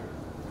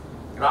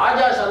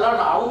 ராஜாஸ் எல்லாம்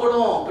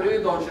அவங்களும் பிரிவி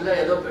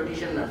கவுன்சிலில் ஏதோ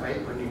பெட்டிஷன்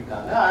ஃபைல் பண்ணியிருக்காங்க.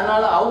 பண்ணியிருக்காங்க.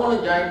 அதனால்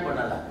அவங்களும் ஜாயின்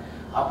பண்ணலை.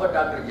 அப்போ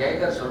டாக்டர்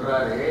ஜெயகர்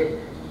சொல்கிறாரு,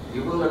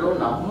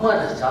 இவங்களும் நம்ம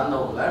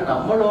சார்ந்தவங்க,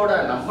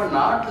 நம்ம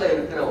நாட்டில்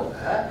இருக்கிறவங்க,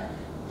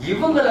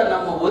 இவங்களை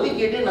நம்ம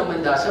ஒதுக்கிட்டு நம்ம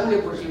இந்த அசம்பிளி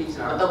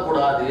ப்ரொசீடிங்ஸ்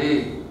நடத்தக்கூடாது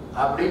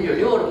அப்படின்னு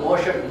சொல்லி ஒரு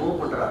மோஷன் மூவ்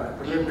பண்ணுறாங்க.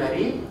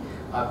 Preliminary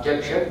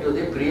objection to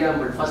the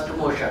preamble, first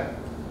motion.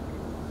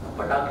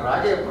 அப்போ டாக்டர்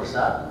ராஜேந்திர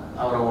பிரசாத்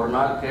அவரை ஒரு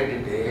நாள்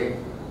கேட்டுட்டு,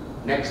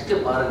 நெக்ஸ்ட்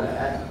பாருங்க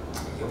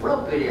எவ்வளோ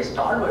பெரிய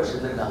ஸ்டால்வர்ட்ஸ்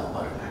இருந்திருக்காங்க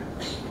பாருங்க.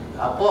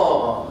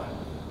 அப்போது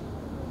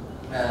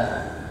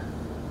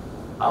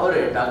அவர்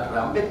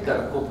டாக்டர்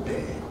அம்பேத்கர் கூப்பிட்டு,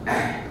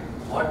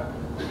 what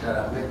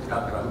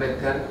doctor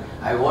Ambedkar,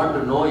 I want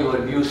to know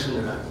your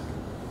வியூஸ்ங்கிறார்.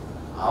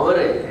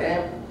 Our,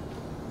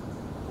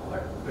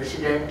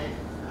 president,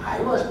 I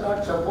was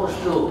not suppose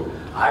to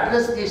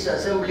address this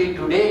assembly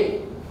today.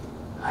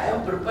 I am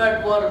prepared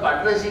for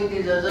addressing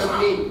this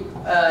assembly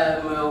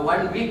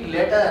 1 week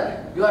later.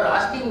 You are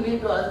asking me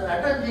to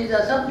address this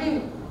assembly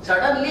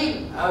suddenly.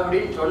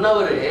 அப்படின்னு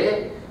சொன்னவர்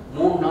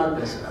 3 நாள்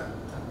பேசுறார்.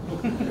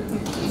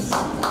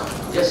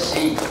 Just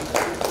see.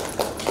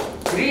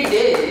 3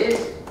 days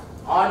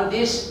on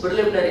this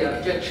preliminary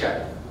objection,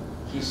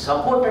 he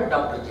supported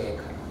Dr.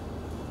 Jayakar.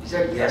 He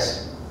said, yes,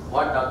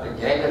 what Dr.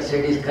 Jayakar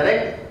said is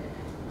correct.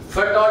 If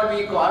at all we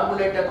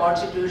formulate a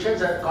constitution,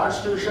 that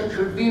constitution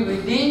should be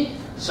with the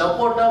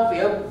support of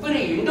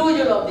every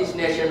individual of this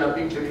nation.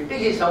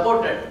 He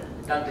supported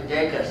Dr.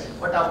 Jayakar.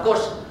 But of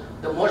course,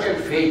 the motion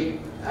failed,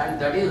 and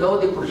that is how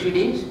the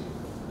proceedings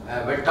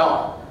went on.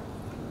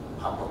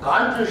 அப்போ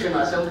constitution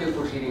assembly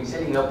ப்ரொசீடிங்ஸை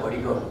நீங்கள்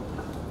படிக்கணும்.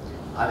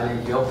 அதில்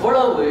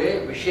எவ்வளவு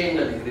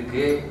விஷயங்கள்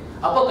இருக்குது.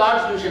 அப்போ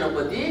கான்ஸ்டியூஷனை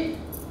பற்றி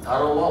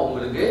தரோவா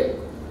உங்களுக்கு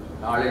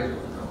நாலேஜ்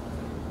வந்துடும்.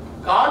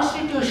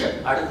 கான்ஸ்டிடியூஷன்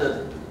அடுத்தது,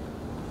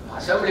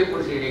 அசம்பிளி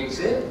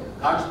ப்ரொசீடிங்ஸு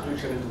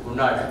கான்ஸ்டிடியூஷனுக்கு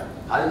முன்னாடி,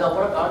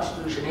 அதுக்கப்புறம்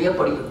கான்ஸ்டிடியூஷனையே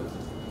படிக்கணும்.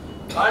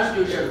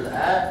 கான்ஸ்டிடியூஷனில்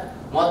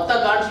மொத்த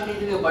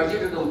கான்ஸ்டிடியூஷன்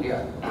படிச்சுட்டு இருக்க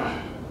முடியாது.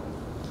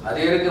 அது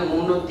இருக்கு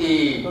 395.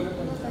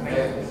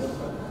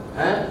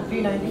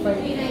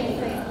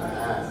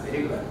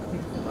 வெரி குட்,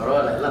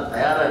 பரவாயில்ல, எல்லாம்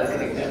தயாராக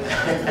இருக்கிறீங்க.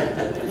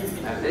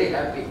 I am very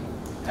happy.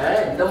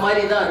 இந்த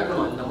மாதிரி தான்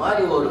இருக்கணும். இந்த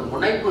மாதிரி ஒரு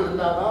முனைப்பு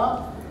இருந்தால் தான்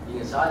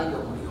நீங்கள் சாதிக்க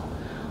முடியும்.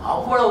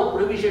 அவ்வளவு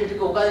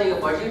ப்ரொவிஷன்ஸுக்கு உட்காந்து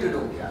நீங்கள் படிச்சுட்டு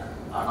இருக்க முடியாது.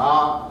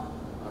 ஆனால்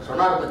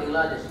சொன்னார்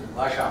பார்த்தீங்களா ஜஸ்டிஸ்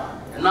பாஷா,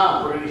 என்ன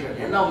ப்ரொவிஷன்,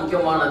 என்ன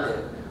முக்கியமானது,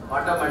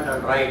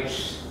 ஃபண்டமெண்டல்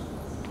ரைட்ஸ்,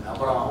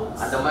 அப்புறம்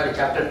அந்த மாதிரி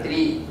சாப்டர்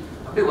 3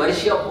 அப்படி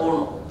வரிசையாக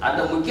போகணும்.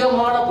 அந்த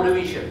முக்கியமான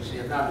ப்ரொவிஷன்ஸ்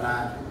என்னன்னா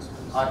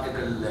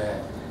ஆர்டிகல்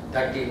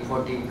 13,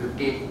 14,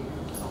 15,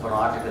 அப்புறம்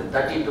ஆர்டிகல்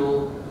 32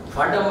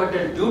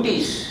 ஃபண்டமெண்டல்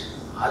டியூட்டிஸ்,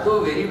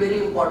 அதுவும் very very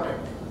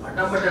important.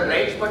 Fundamental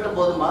rights மட்டும்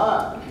போதுமா,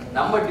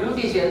 நம்ம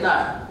டியூட்டிஸ் என்ன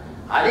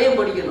அதையும்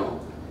படிக்கணும்.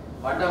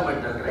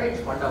 Fundamental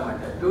rights,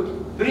 fundamental duty,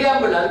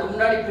 preamble, அதுக்கு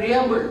முன்னாடி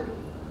ப்ரீஆம்பிள்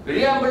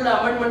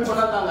அமெண்ட்மெண்ட்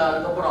பண்ணாங்க.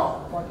 அதுக்கப்புறம்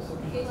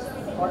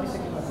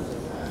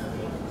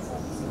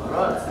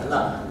பரவாயில்ல,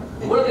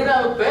 உங்களுக்கு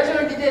நான் பேச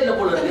வேண்டியதே இல்லை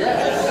போல இருக்கு.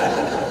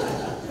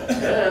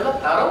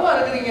 எல்லாம் தரவா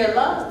இருக்கிறீங்க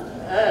எல்லாம்.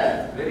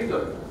 வெரி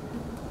குட்,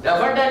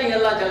 டெஃபினட்டா நீங்க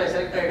எல்லாம்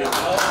செலக்ட் ஆயிடுங்க.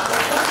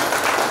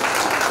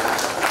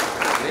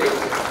 Very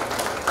good.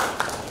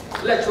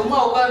 இல்ல சும்மா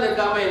உட்கார்ந்து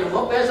இருக்காம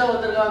என்னமோ பேச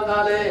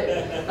வந்திருக்காங்க,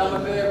 நம்ம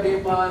எப்படி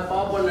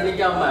பார்ப்போம்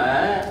நினைக்காம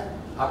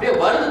அப்படியே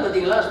வருது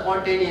பார்த்தீங்களா,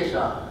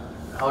 ஸ்பான்டேனியஸா.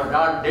 அவர்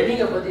டாட்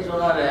டெனிங்கை பற்றி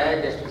சொன்னார்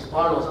ஜஸ்டிஸ்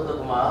பால்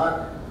வசந்தகுமார்.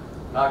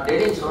 டாட்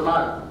டெனிங்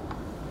சொன்னார்,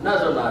 என்ன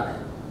சொன்னார்,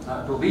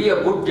 to be a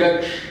good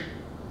judge,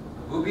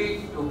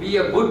 to be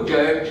a good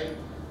judge,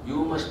 you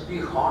must be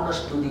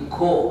honest to the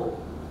core.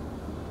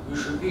 You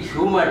should be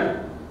human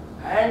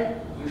and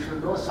you should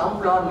know some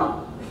law now.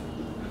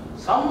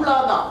 Some law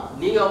தான்.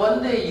 நீங்க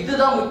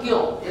இதுதான்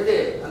முக்கியம். எது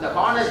அந்த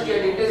honesty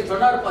அப்படின்ட்டு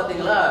சொன்னார்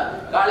பார்த்தீங்களா.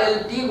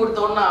 காலையில் டீ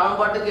கொடுத்தோன்னா அவன்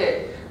பாட்டுக்கு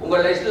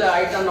உங்கள் லிஸ்ட்டில்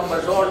ஐட்டம்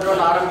நம்பர்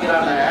ஷோன்னு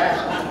ஆரம்பிக்கிறானே,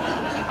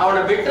 அவனை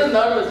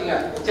விட்டுருந்தாலும் வச்சுங்க,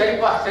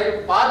 சரிப்பா சரி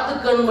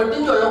பார்த்துக்கன்னு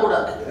மட்டும்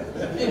சொல்லக்கூடாது.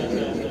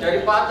 சரி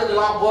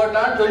பார்த்துக்கலாம்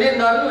போட்டான்னு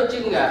சொல்லியிருந்தாருன்னு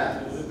வச்சுக்கோங்க,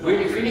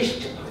 வீடு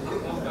ஃபினிஷ்ட்.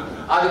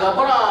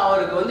 அதுக்கப்புறம்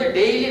அவருக்கு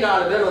டெய்லி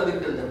 4 பேர்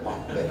வந்துக்கிட்டு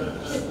இருந்திருப்பான்.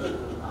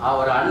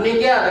 அவர்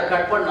அன்னைக்கே அதை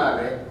கட்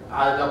பண்ணாரு.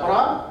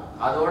 அதுக்கப்புறம்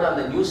அதோட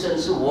அந்த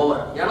நியூசன்ஸ்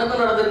ஓவர்.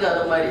 எனக்கும் நடந்திருக்கு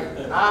அது மாதிரி.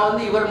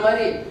 நான் இவர்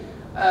மாதிரி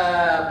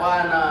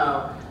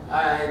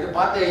இது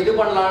பார்த்து இது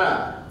பண்ணலாம்,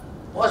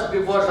 போஸ்ட்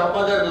பிஃபோர்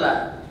சம்மதர் இல்லை,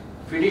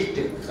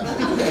 ஃபினிஷ்டு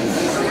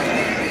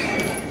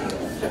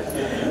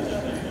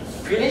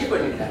ஃபினிஷ்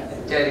பண்ணிட்டேன்.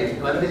 சரி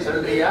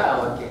சொல்றியா,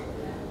 ஓகே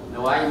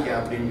வாங்கிக்க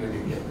அப்படின்னு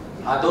சொல்லிட்டு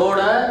அதோட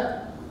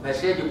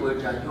மெசேஜ்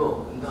போயிடுச்சு. ஐயோ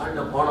இந்த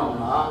ஆண்ட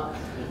போனோம்னா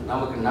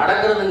நமக்கு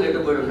நடக்கிறதும் கெட்டு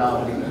போயிடும்டா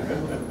அப்படின்னு.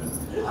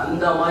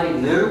 அந்த மாதிரி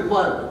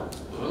நெருப்பாக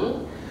இருக்கும்.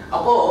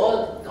 அப்போ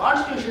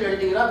கான்ஸ்டியூஷன்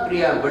எடுத்தீங்கன்னா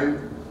ப்ரீஆம்பிள்,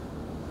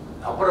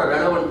 அப்புறம்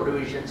relevant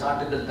provisions,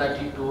 article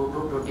 32,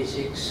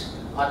 226,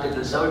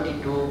 article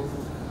 72,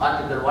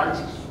 article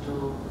 162,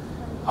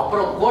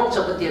 அப்புறம்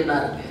கோர்ட்ஸை பற்றி என்ன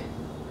இருக்கு,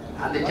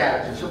 அந்த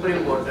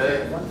supreme court,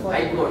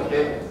 high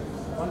court,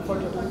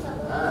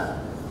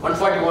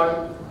 141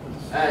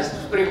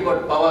 supreme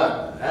court power,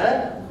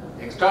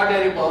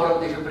 extraordinary power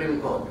of the supreme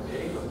court.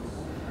 Very good.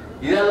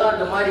 இதெல்லாம்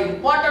இந்த மாதிரி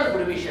இம்பார்ட்டன்ட்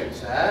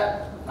ப்ரொவிஷன்ஸை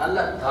நல்ல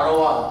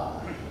தரவாக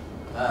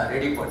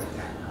ரெடி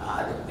பண்ணுங்க.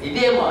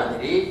 இதே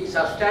மாதிரி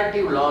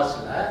சப்ஸ்டாண்டிவ்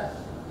லாஸ்ல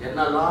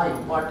என்னெல்லாம்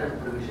இம்பார்ட்டன்ட்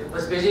ப்ரொவிஷன்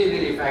இப்போ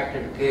ஸ்பெசிஃபிகலி ஃபேக்ட்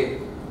இருக்கு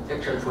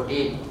செக்ஷன்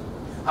 14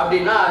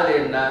 அப்படின்னா அதுல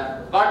என்ன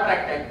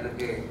கான்ட்ராக்ட் ஆக்ட்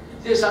இருக்கு.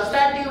 சரி,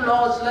 சப்ஸ்டாண்டிவ்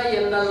லாஸ்ல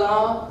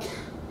என்னெல்லாம்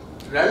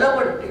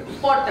relevant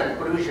important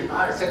provision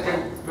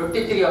section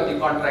 23 of the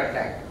contract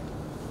act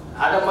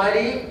அத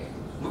மாதிரி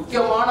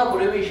முக்கியமான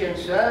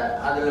ப்ரொவிஷன்ஸை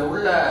அதுல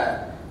உள்ள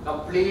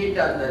கம்ப்ளீட்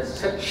அந்த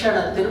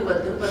செக்ஷனை திரும்ப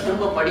திரும்ப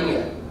திரும்ப படிங்க.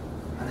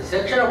 அந்த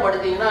செக்ஷனை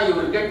படித்தீங்கன்னா you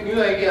will get new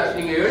ideas.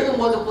 நீங்கள்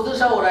எழுதும்போது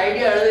புதுசாக ஒரு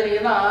ஐடியா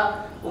எழுதுனீங்கன்னா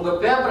உங்கள்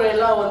பேப்பரை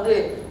எல்லாம் வந்து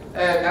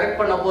கரெக்ட்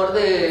பண்ண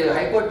போகிறது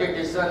ஹைகோர்ட்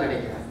ஜட்ஜஸ் தான்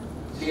நினைக்கிறேன்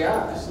இல்லையா?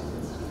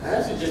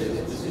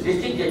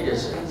 District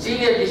judges,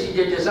 senior district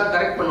judges தான்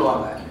கரெக்ட்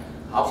பண்ணுவாங்க.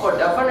 அப்போ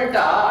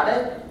டெஃபினட்டாக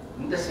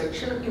இந்த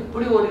செக்ஷனுக்கு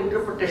இப்படி ஒரு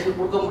இன்டர்பிரிட்டேஷன்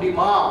கொடுக்க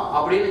முடியுமா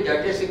அப்படின்னு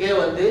ஜட்ஜஸுக்கே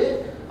வந்து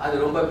அது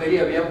ரொம்ப பெரிய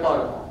வியப்பாக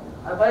இருக்கும்.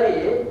 அது மாதிரி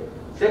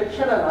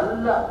செக்ஷனை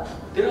நல்லா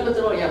திரும்ப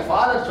திரும்ப என்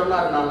ஃபாதர்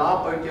சொன்னார், நான் லா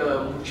படிக்க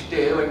முடிச்சுட்டு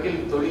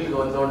வக்கீல் தொழிலுக்கு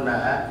வந்தோடனே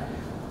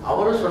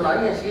அவரும்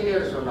சொன்னார், என்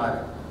சீனியர் சொன்னார்,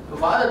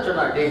 என் ஃபாதர்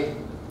சொன்னார், டே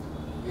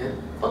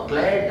எப்போ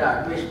கிளையண்ட்டை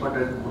அட்வைஸ்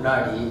பண்ணுறதுக்கு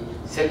முன்னாடி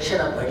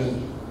செக்ஷனை படி,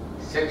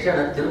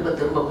 செக்ஷனை திரும்ப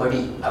திரும்ப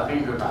படி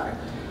அப்படின்னு சொன்னார்.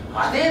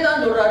 அதே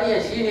தான் சொல்கிறாரு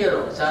என்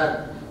சீனியரும், சார்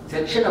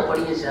செக்ஷனை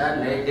படிங்க சார்,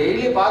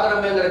 டெய்லி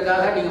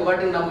பார்க்குறோமேங்கிறதுக்காக நீங்கள்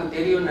பாட்டுக்கு நமக்கு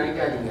தெரியும்னு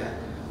நினைக்காதீங்க.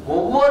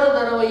 ஒவ்வொரு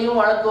தடவையும்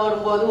வழக்கு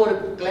வரும்போது ஒரு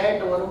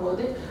கிளையண்ட்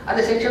வரும்போது அந்த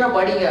செக்ஷனை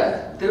படிங்க,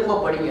 திரும்ப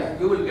படிங்க,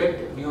 you will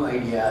get new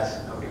ideas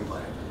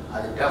அப்படிம்பாரு.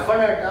 அது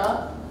டெஃபினட்டாக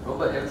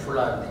ரொம்ப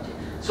ஹெல்ப்ஃபுல்லாக இருந்துச்சு.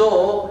 ஸோ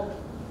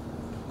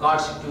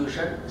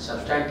கான்ஸ்டிடியூஷன்,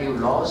 சப்ஸ்டாண்டிவ்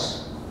லாஸ்,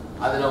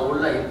 அதில்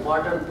உள்ள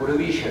இம்பார்ட்டன்ட்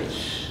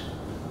ப்ரொவிஷன்ஸ்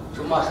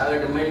சும்மா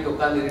சகட்டு மேலுக்கு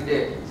உட்காந்துக்கிட்டு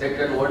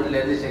செக்ஷன்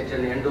 1லேருந்து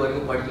செக்ஷன் 2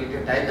 வரைக்கும்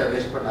படிச்சுக்கிட்டு டயத்தை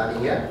வேஸ்ட்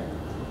பண்ணாதீங்க.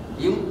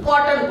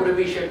 இம்பார்ட்டன்ட்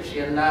ப்ரொவிஷன்ஸ்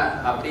என்ன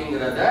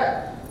அப்படிங்கிறத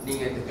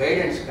நீங்கள் இந்த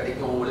கைடன்ஸ்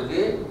கிடைக்கும்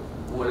உங்களுக்கு.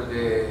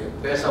 உங்களுக்கு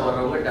பேச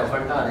வர்றவங்க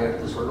டெஃபினட்டாக அதை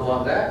எடுத்து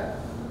சொல்லுவாங்க.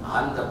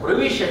 அந்த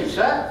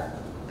ப்ரொவிஷன்ஸை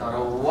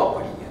தரவாக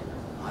படிங்க.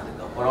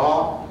 அதுக்கப்புறம்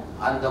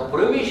அந்த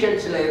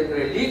ப்ரொவிஷன்ஸில் இருக்கிற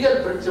லீகல்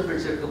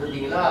பிரின்சிபிள்ஸ் இருக்குது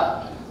பார்த்தீங்களா,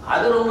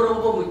 அது ரொம்ப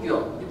ரொம்ப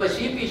முக்கியம். இப்போ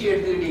சிபிசி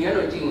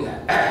எடுத்துக்கிட்டீங்கன்னு வச்சுக்கோங்க,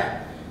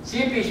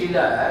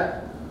 சிபிசியில்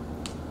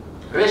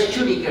ரெஸ்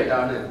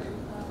ஜுடிகேட்டான்னு இருக்கு.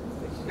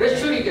 ரெஸ்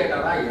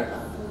ஜுடிகேட்டானா இல்லைனா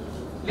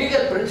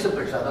லீகல்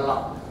பிரின்சிபிள்ஸ்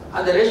அதெல்லாம்.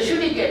 அந்த ரெஸ்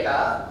ஜுடிகேட்டா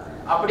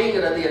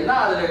அப்படிங்கிறது என்ன,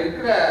 அதில்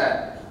இருக்கிற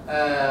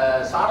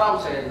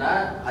சாராம்சம் என்ன,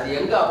 அது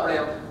எங்க அப்ளை,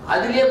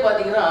 அதுலயே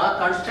பாத்தீங்கன்னா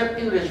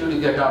கன்ஸ்ட்ரக்டிவ் ரெஸ்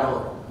ஜுடிகேட்டான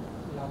வரும்.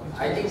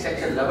 I think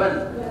section 11.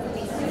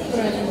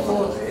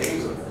 Very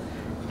good.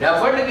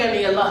 Definitely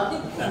நீங்க எல்லாம்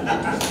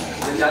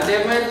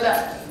சந்தேகமே இல்லை.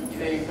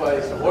 இது இப்போ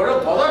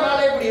முதல்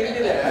நாளே இப்படி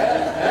இருக்குது,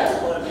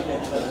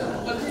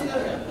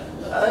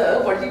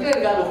 அதாவது படிச்சுட்டே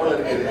இருக்காங்க போல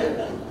இருக்குது.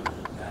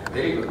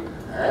 Very good.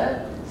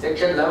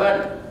 Section 11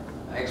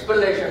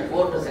 explanation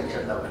 4 to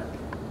section 11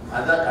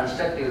 அதுதான்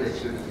கன்ஸ்ட்ரக்டிவ்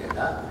ரெஸ்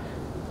ஜுடிகேட்டா.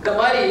 இந்த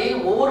மாதிரி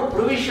ஒவ்வொரு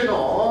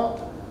ப்ரொவிஷனும்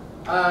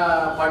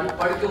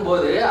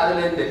படிக்கும்போது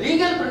அதில் இந்த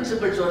லீகல்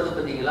பிரின்சிபிள்ஸ் வருது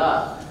பார்த்தீங்களா,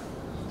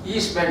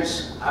 ஈஸ்மெண்ட்ஸ்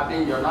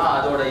அப்படின்னு சொன்னால்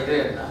அதோட இது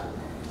என்ன,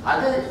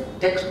 அது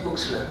டெக்ஸ்ட்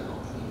புக்ஸில்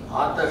இருக்கும்.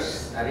 ஆத்தர்ஸ்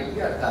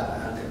நிறைய இருக்காங்க.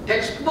 அந்த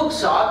டெக்ஸ்ட்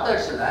புக்ஸ்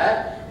ஆத்தர்ஸில்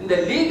இந்த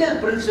லீகல்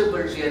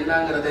பிரின்சிபிள்ஸ்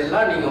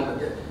என்னங்கிறதெல்லாம்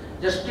நீங்கள்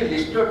ஜஸ்ட்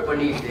லிஸ்ட் அவுட்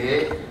பண்ணிட்டு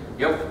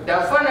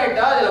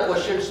டெஃபினட்டாக அதில்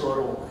கொஸ்டின்ஸ்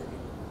வரும்.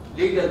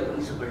 லீகல்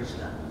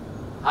பிரின்சிபிள்ஸில்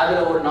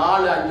அதில் ஒரு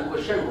 4-5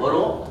 கொஸ்டின்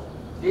வரும்.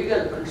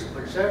 லீகல்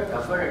பிரின்சிபிள்ஸை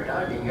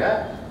டெஃபினட்டாக நீங்கள்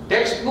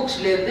டெக்ஸ்ட்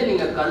புக்ஸ்லேருந்து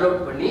நீங்கள் கல்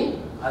அவுட் பண்ணி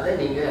அதை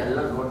நீங்கள்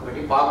எல்லாம் நோட்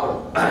பண்ணி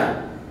பார்க்கணும்.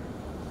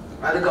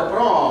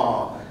 அதுக்கப்புறம்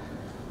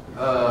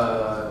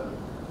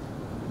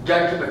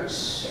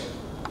judgements,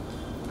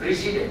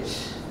 ப்ரெசிடென்ட்ஸ்,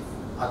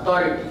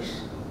 authorities,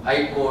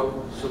 high court,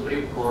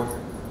 supreme court,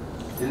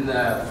 இந்த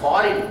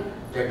ஃபாரின்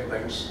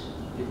ஜட்ஜ்மெண்ட்ஸ்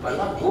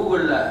இப்போல்லாம்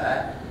கூகுளில்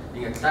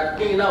நீங்கள்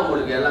தட்டிங்கன்னா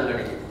உங்களுக்கு எல்லாம்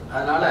கிடைக்குது.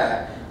 அதனால்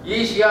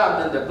ஈஸியாக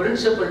அந்தந்த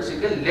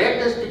பிரின்சிபல்ஸுக்கு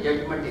லேட்டஸ்ட்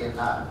ஜட்ஜ்மெண்ட்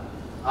என்ன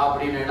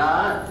அப்படின்னா,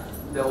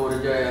 இந்த ஒரு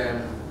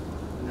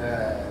இந்த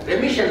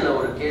ரெமிஷனில்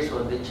ஒரு கேஸ்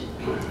வந்துச்சு.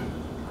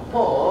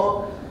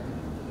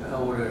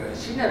 அப்போது ஒரு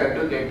senior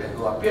advocate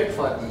who appeared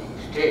for the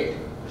state,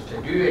 Mr.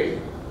 Judicial,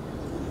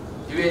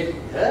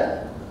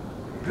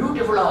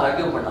 பியூட்டிஃபுல்லாக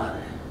ஆர்கியூ பண்ணார்.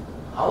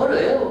 அவர்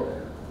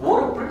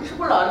ஒரு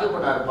பிரின்சிபல் ஆர்கியூ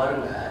பண்ணார்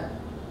பாருங்க,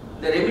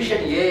 இந்த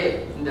ரெமிஷன்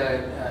இந்த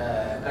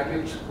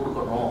கன்விக்ஷன்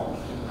கொடுக்கணும்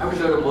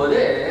அப்படின்னு சொல்லும்போது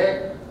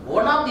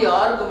ஒன் ஆஃப் தி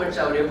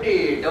ஆர்குமெண்ட்ஸ் அவர் எப்படி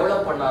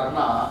டெவலப்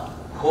பண்ணாருன்னா,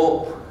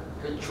 ஹோப்,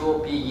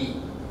 HOPE,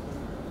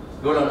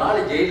 இவ்வளோ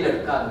நாள் ஜெயிலில்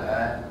இருக்காங்க,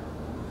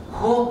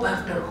 ஹோப்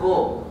ஆஃப்டர்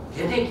ஹோப்,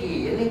 என்னைக்கு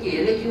என்னைக்கு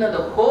என்னைக்குன்னு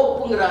அந்த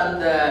ஹோப்புங்கிற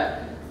அந்த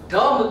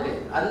டேர்முக்கு,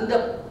 அந்த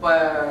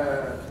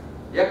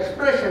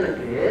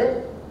எக்ஸ்பிரஷனுக்கு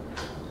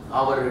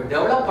அவர்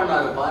டெவலப்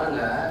பண்ணாரு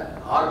பாருங்க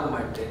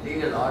argument,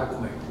 legal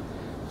argument.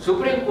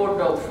 Supreme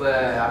court of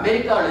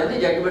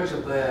அமெரிக்காவிலேருந்து judgements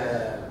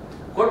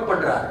code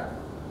பண்ணுறாரு.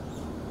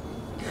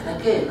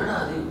 எனக்கு என்னடா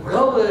அது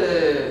இவ்வளவு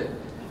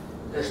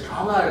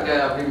ஸ்ட்ராங்காக இருக்க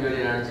அப்படின்னு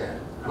சொல்லி நினச்சேன்.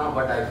 ஆனால்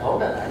but I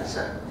found an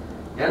answer.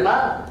 ஏன்னா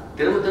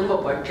திரும்ப திரும்ப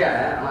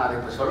படித்தேன், ஆனால் அதை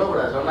இப்போ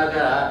சொல்லக்கூடாது.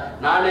 சொன்னாக்கா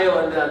நானே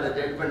வந்து அந்த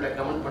ஜட்ஜ்மெண்ட்டை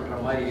கமெண்ட் பண்ணுற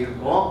மாதிரி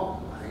இருக்கும்.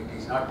 It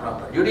is not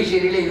proper.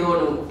 ஜுடிஷியரியில் இது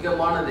ஒரு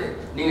முக்கியமானது.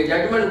 நீங்கள்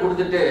ஜட்ஜ்மெண்ட்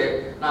கொடுத்துட்டு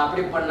நான்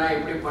அப்படி பண்ணேன்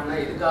இப்படி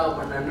பண்ணேன் இதுக்காக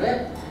பண்ணேன்னு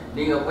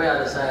நீங்கள் போய்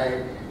அதை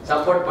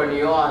சப்போர்ட்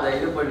பண்ணியோ அதை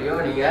இது பண்ணியோ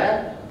நீங்கள்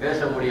பேச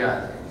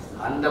முடியாது.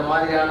 அந்த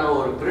மாதிரியான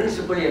ஒரு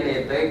பிரின்சிபல் என்னை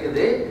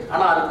தேய்க்குது.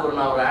 ஆனால் அதுக்கு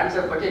நான் ஒரு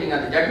ஆன்சர் பண்ணி நீங்கள்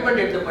அந்த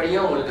ஜட்மெண்ட் எடுத்து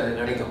பண்ணியோ உங்களுக்கு அது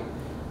கிடைக்கும்.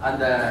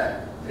 அந்த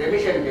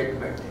remission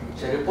judgement,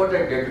 it's a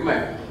reported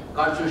judgement,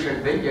 constitution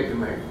bench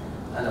judgement.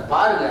 அதில்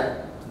பாருங்கள்,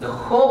 இந்த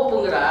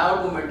ஹோப்புங்கிற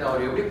ஆர்குமெண்ட்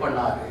அவர் எப்படி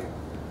பண்ணார்,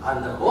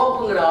 அந்த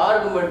ஹோப்புங்கிற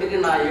ஆர்குமெண்ட்டுக்கு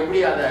நான் எப்படி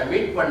அதை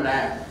மீட்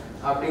பண்ணேன்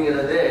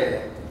அப்படிங்கிறது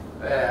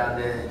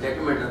அந்த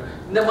ஜட்மெண்ட்.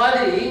 இந்த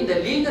மாதிரி இந்த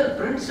லீகல்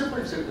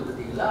பிரின்சிபிள்ஸ் இருக்கு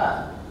பார்த்தீங்களா,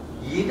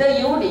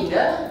 இதையும்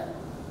நீங்கள்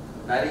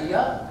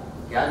நிறையா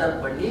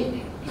கேதர் பண்ணி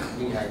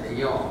நீங்கள்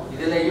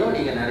இதுலேயும்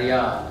நீங்கள் நிறையா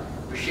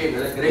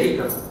விஷயங்களை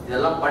கிரகிக்கணும்.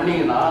 இதெல்லாம்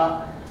பண்ணிங்கன்னா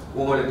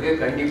உங்களுக்கு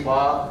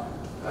கண்டிப்பாக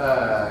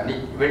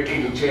வெற்றி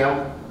நிச்சயம்.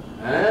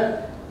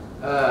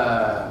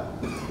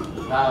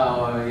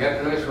 நான்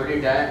ஏற்கனவே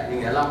சொல்லிட்டேன்,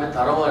 நீங்கள் எல்லாமே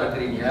தரவாக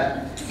இருக்கிறீங்க.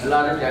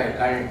 எல்லோரும்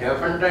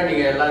டெஃபினட்டாக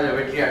நீங்கள் எல்லோரும்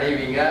வெற்றி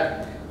அடைவீங்க.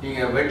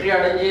 நீங்கள் வெற்றி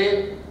அடைஞ்சு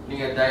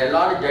நீங்கள்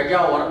எல்லோரும்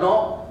ஜட்ஜாக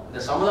வரணும்.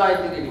 இந்த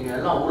சமுதாயத்துக்கு நீங்கள்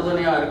எல்லாம்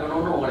உறுதுணையாக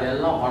இருக்கணும்னு உங்களை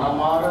எல்லாம்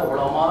மனமாற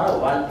உளமாற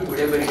வாழ்த்தி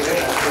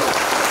விடைபெறுகிறேன்.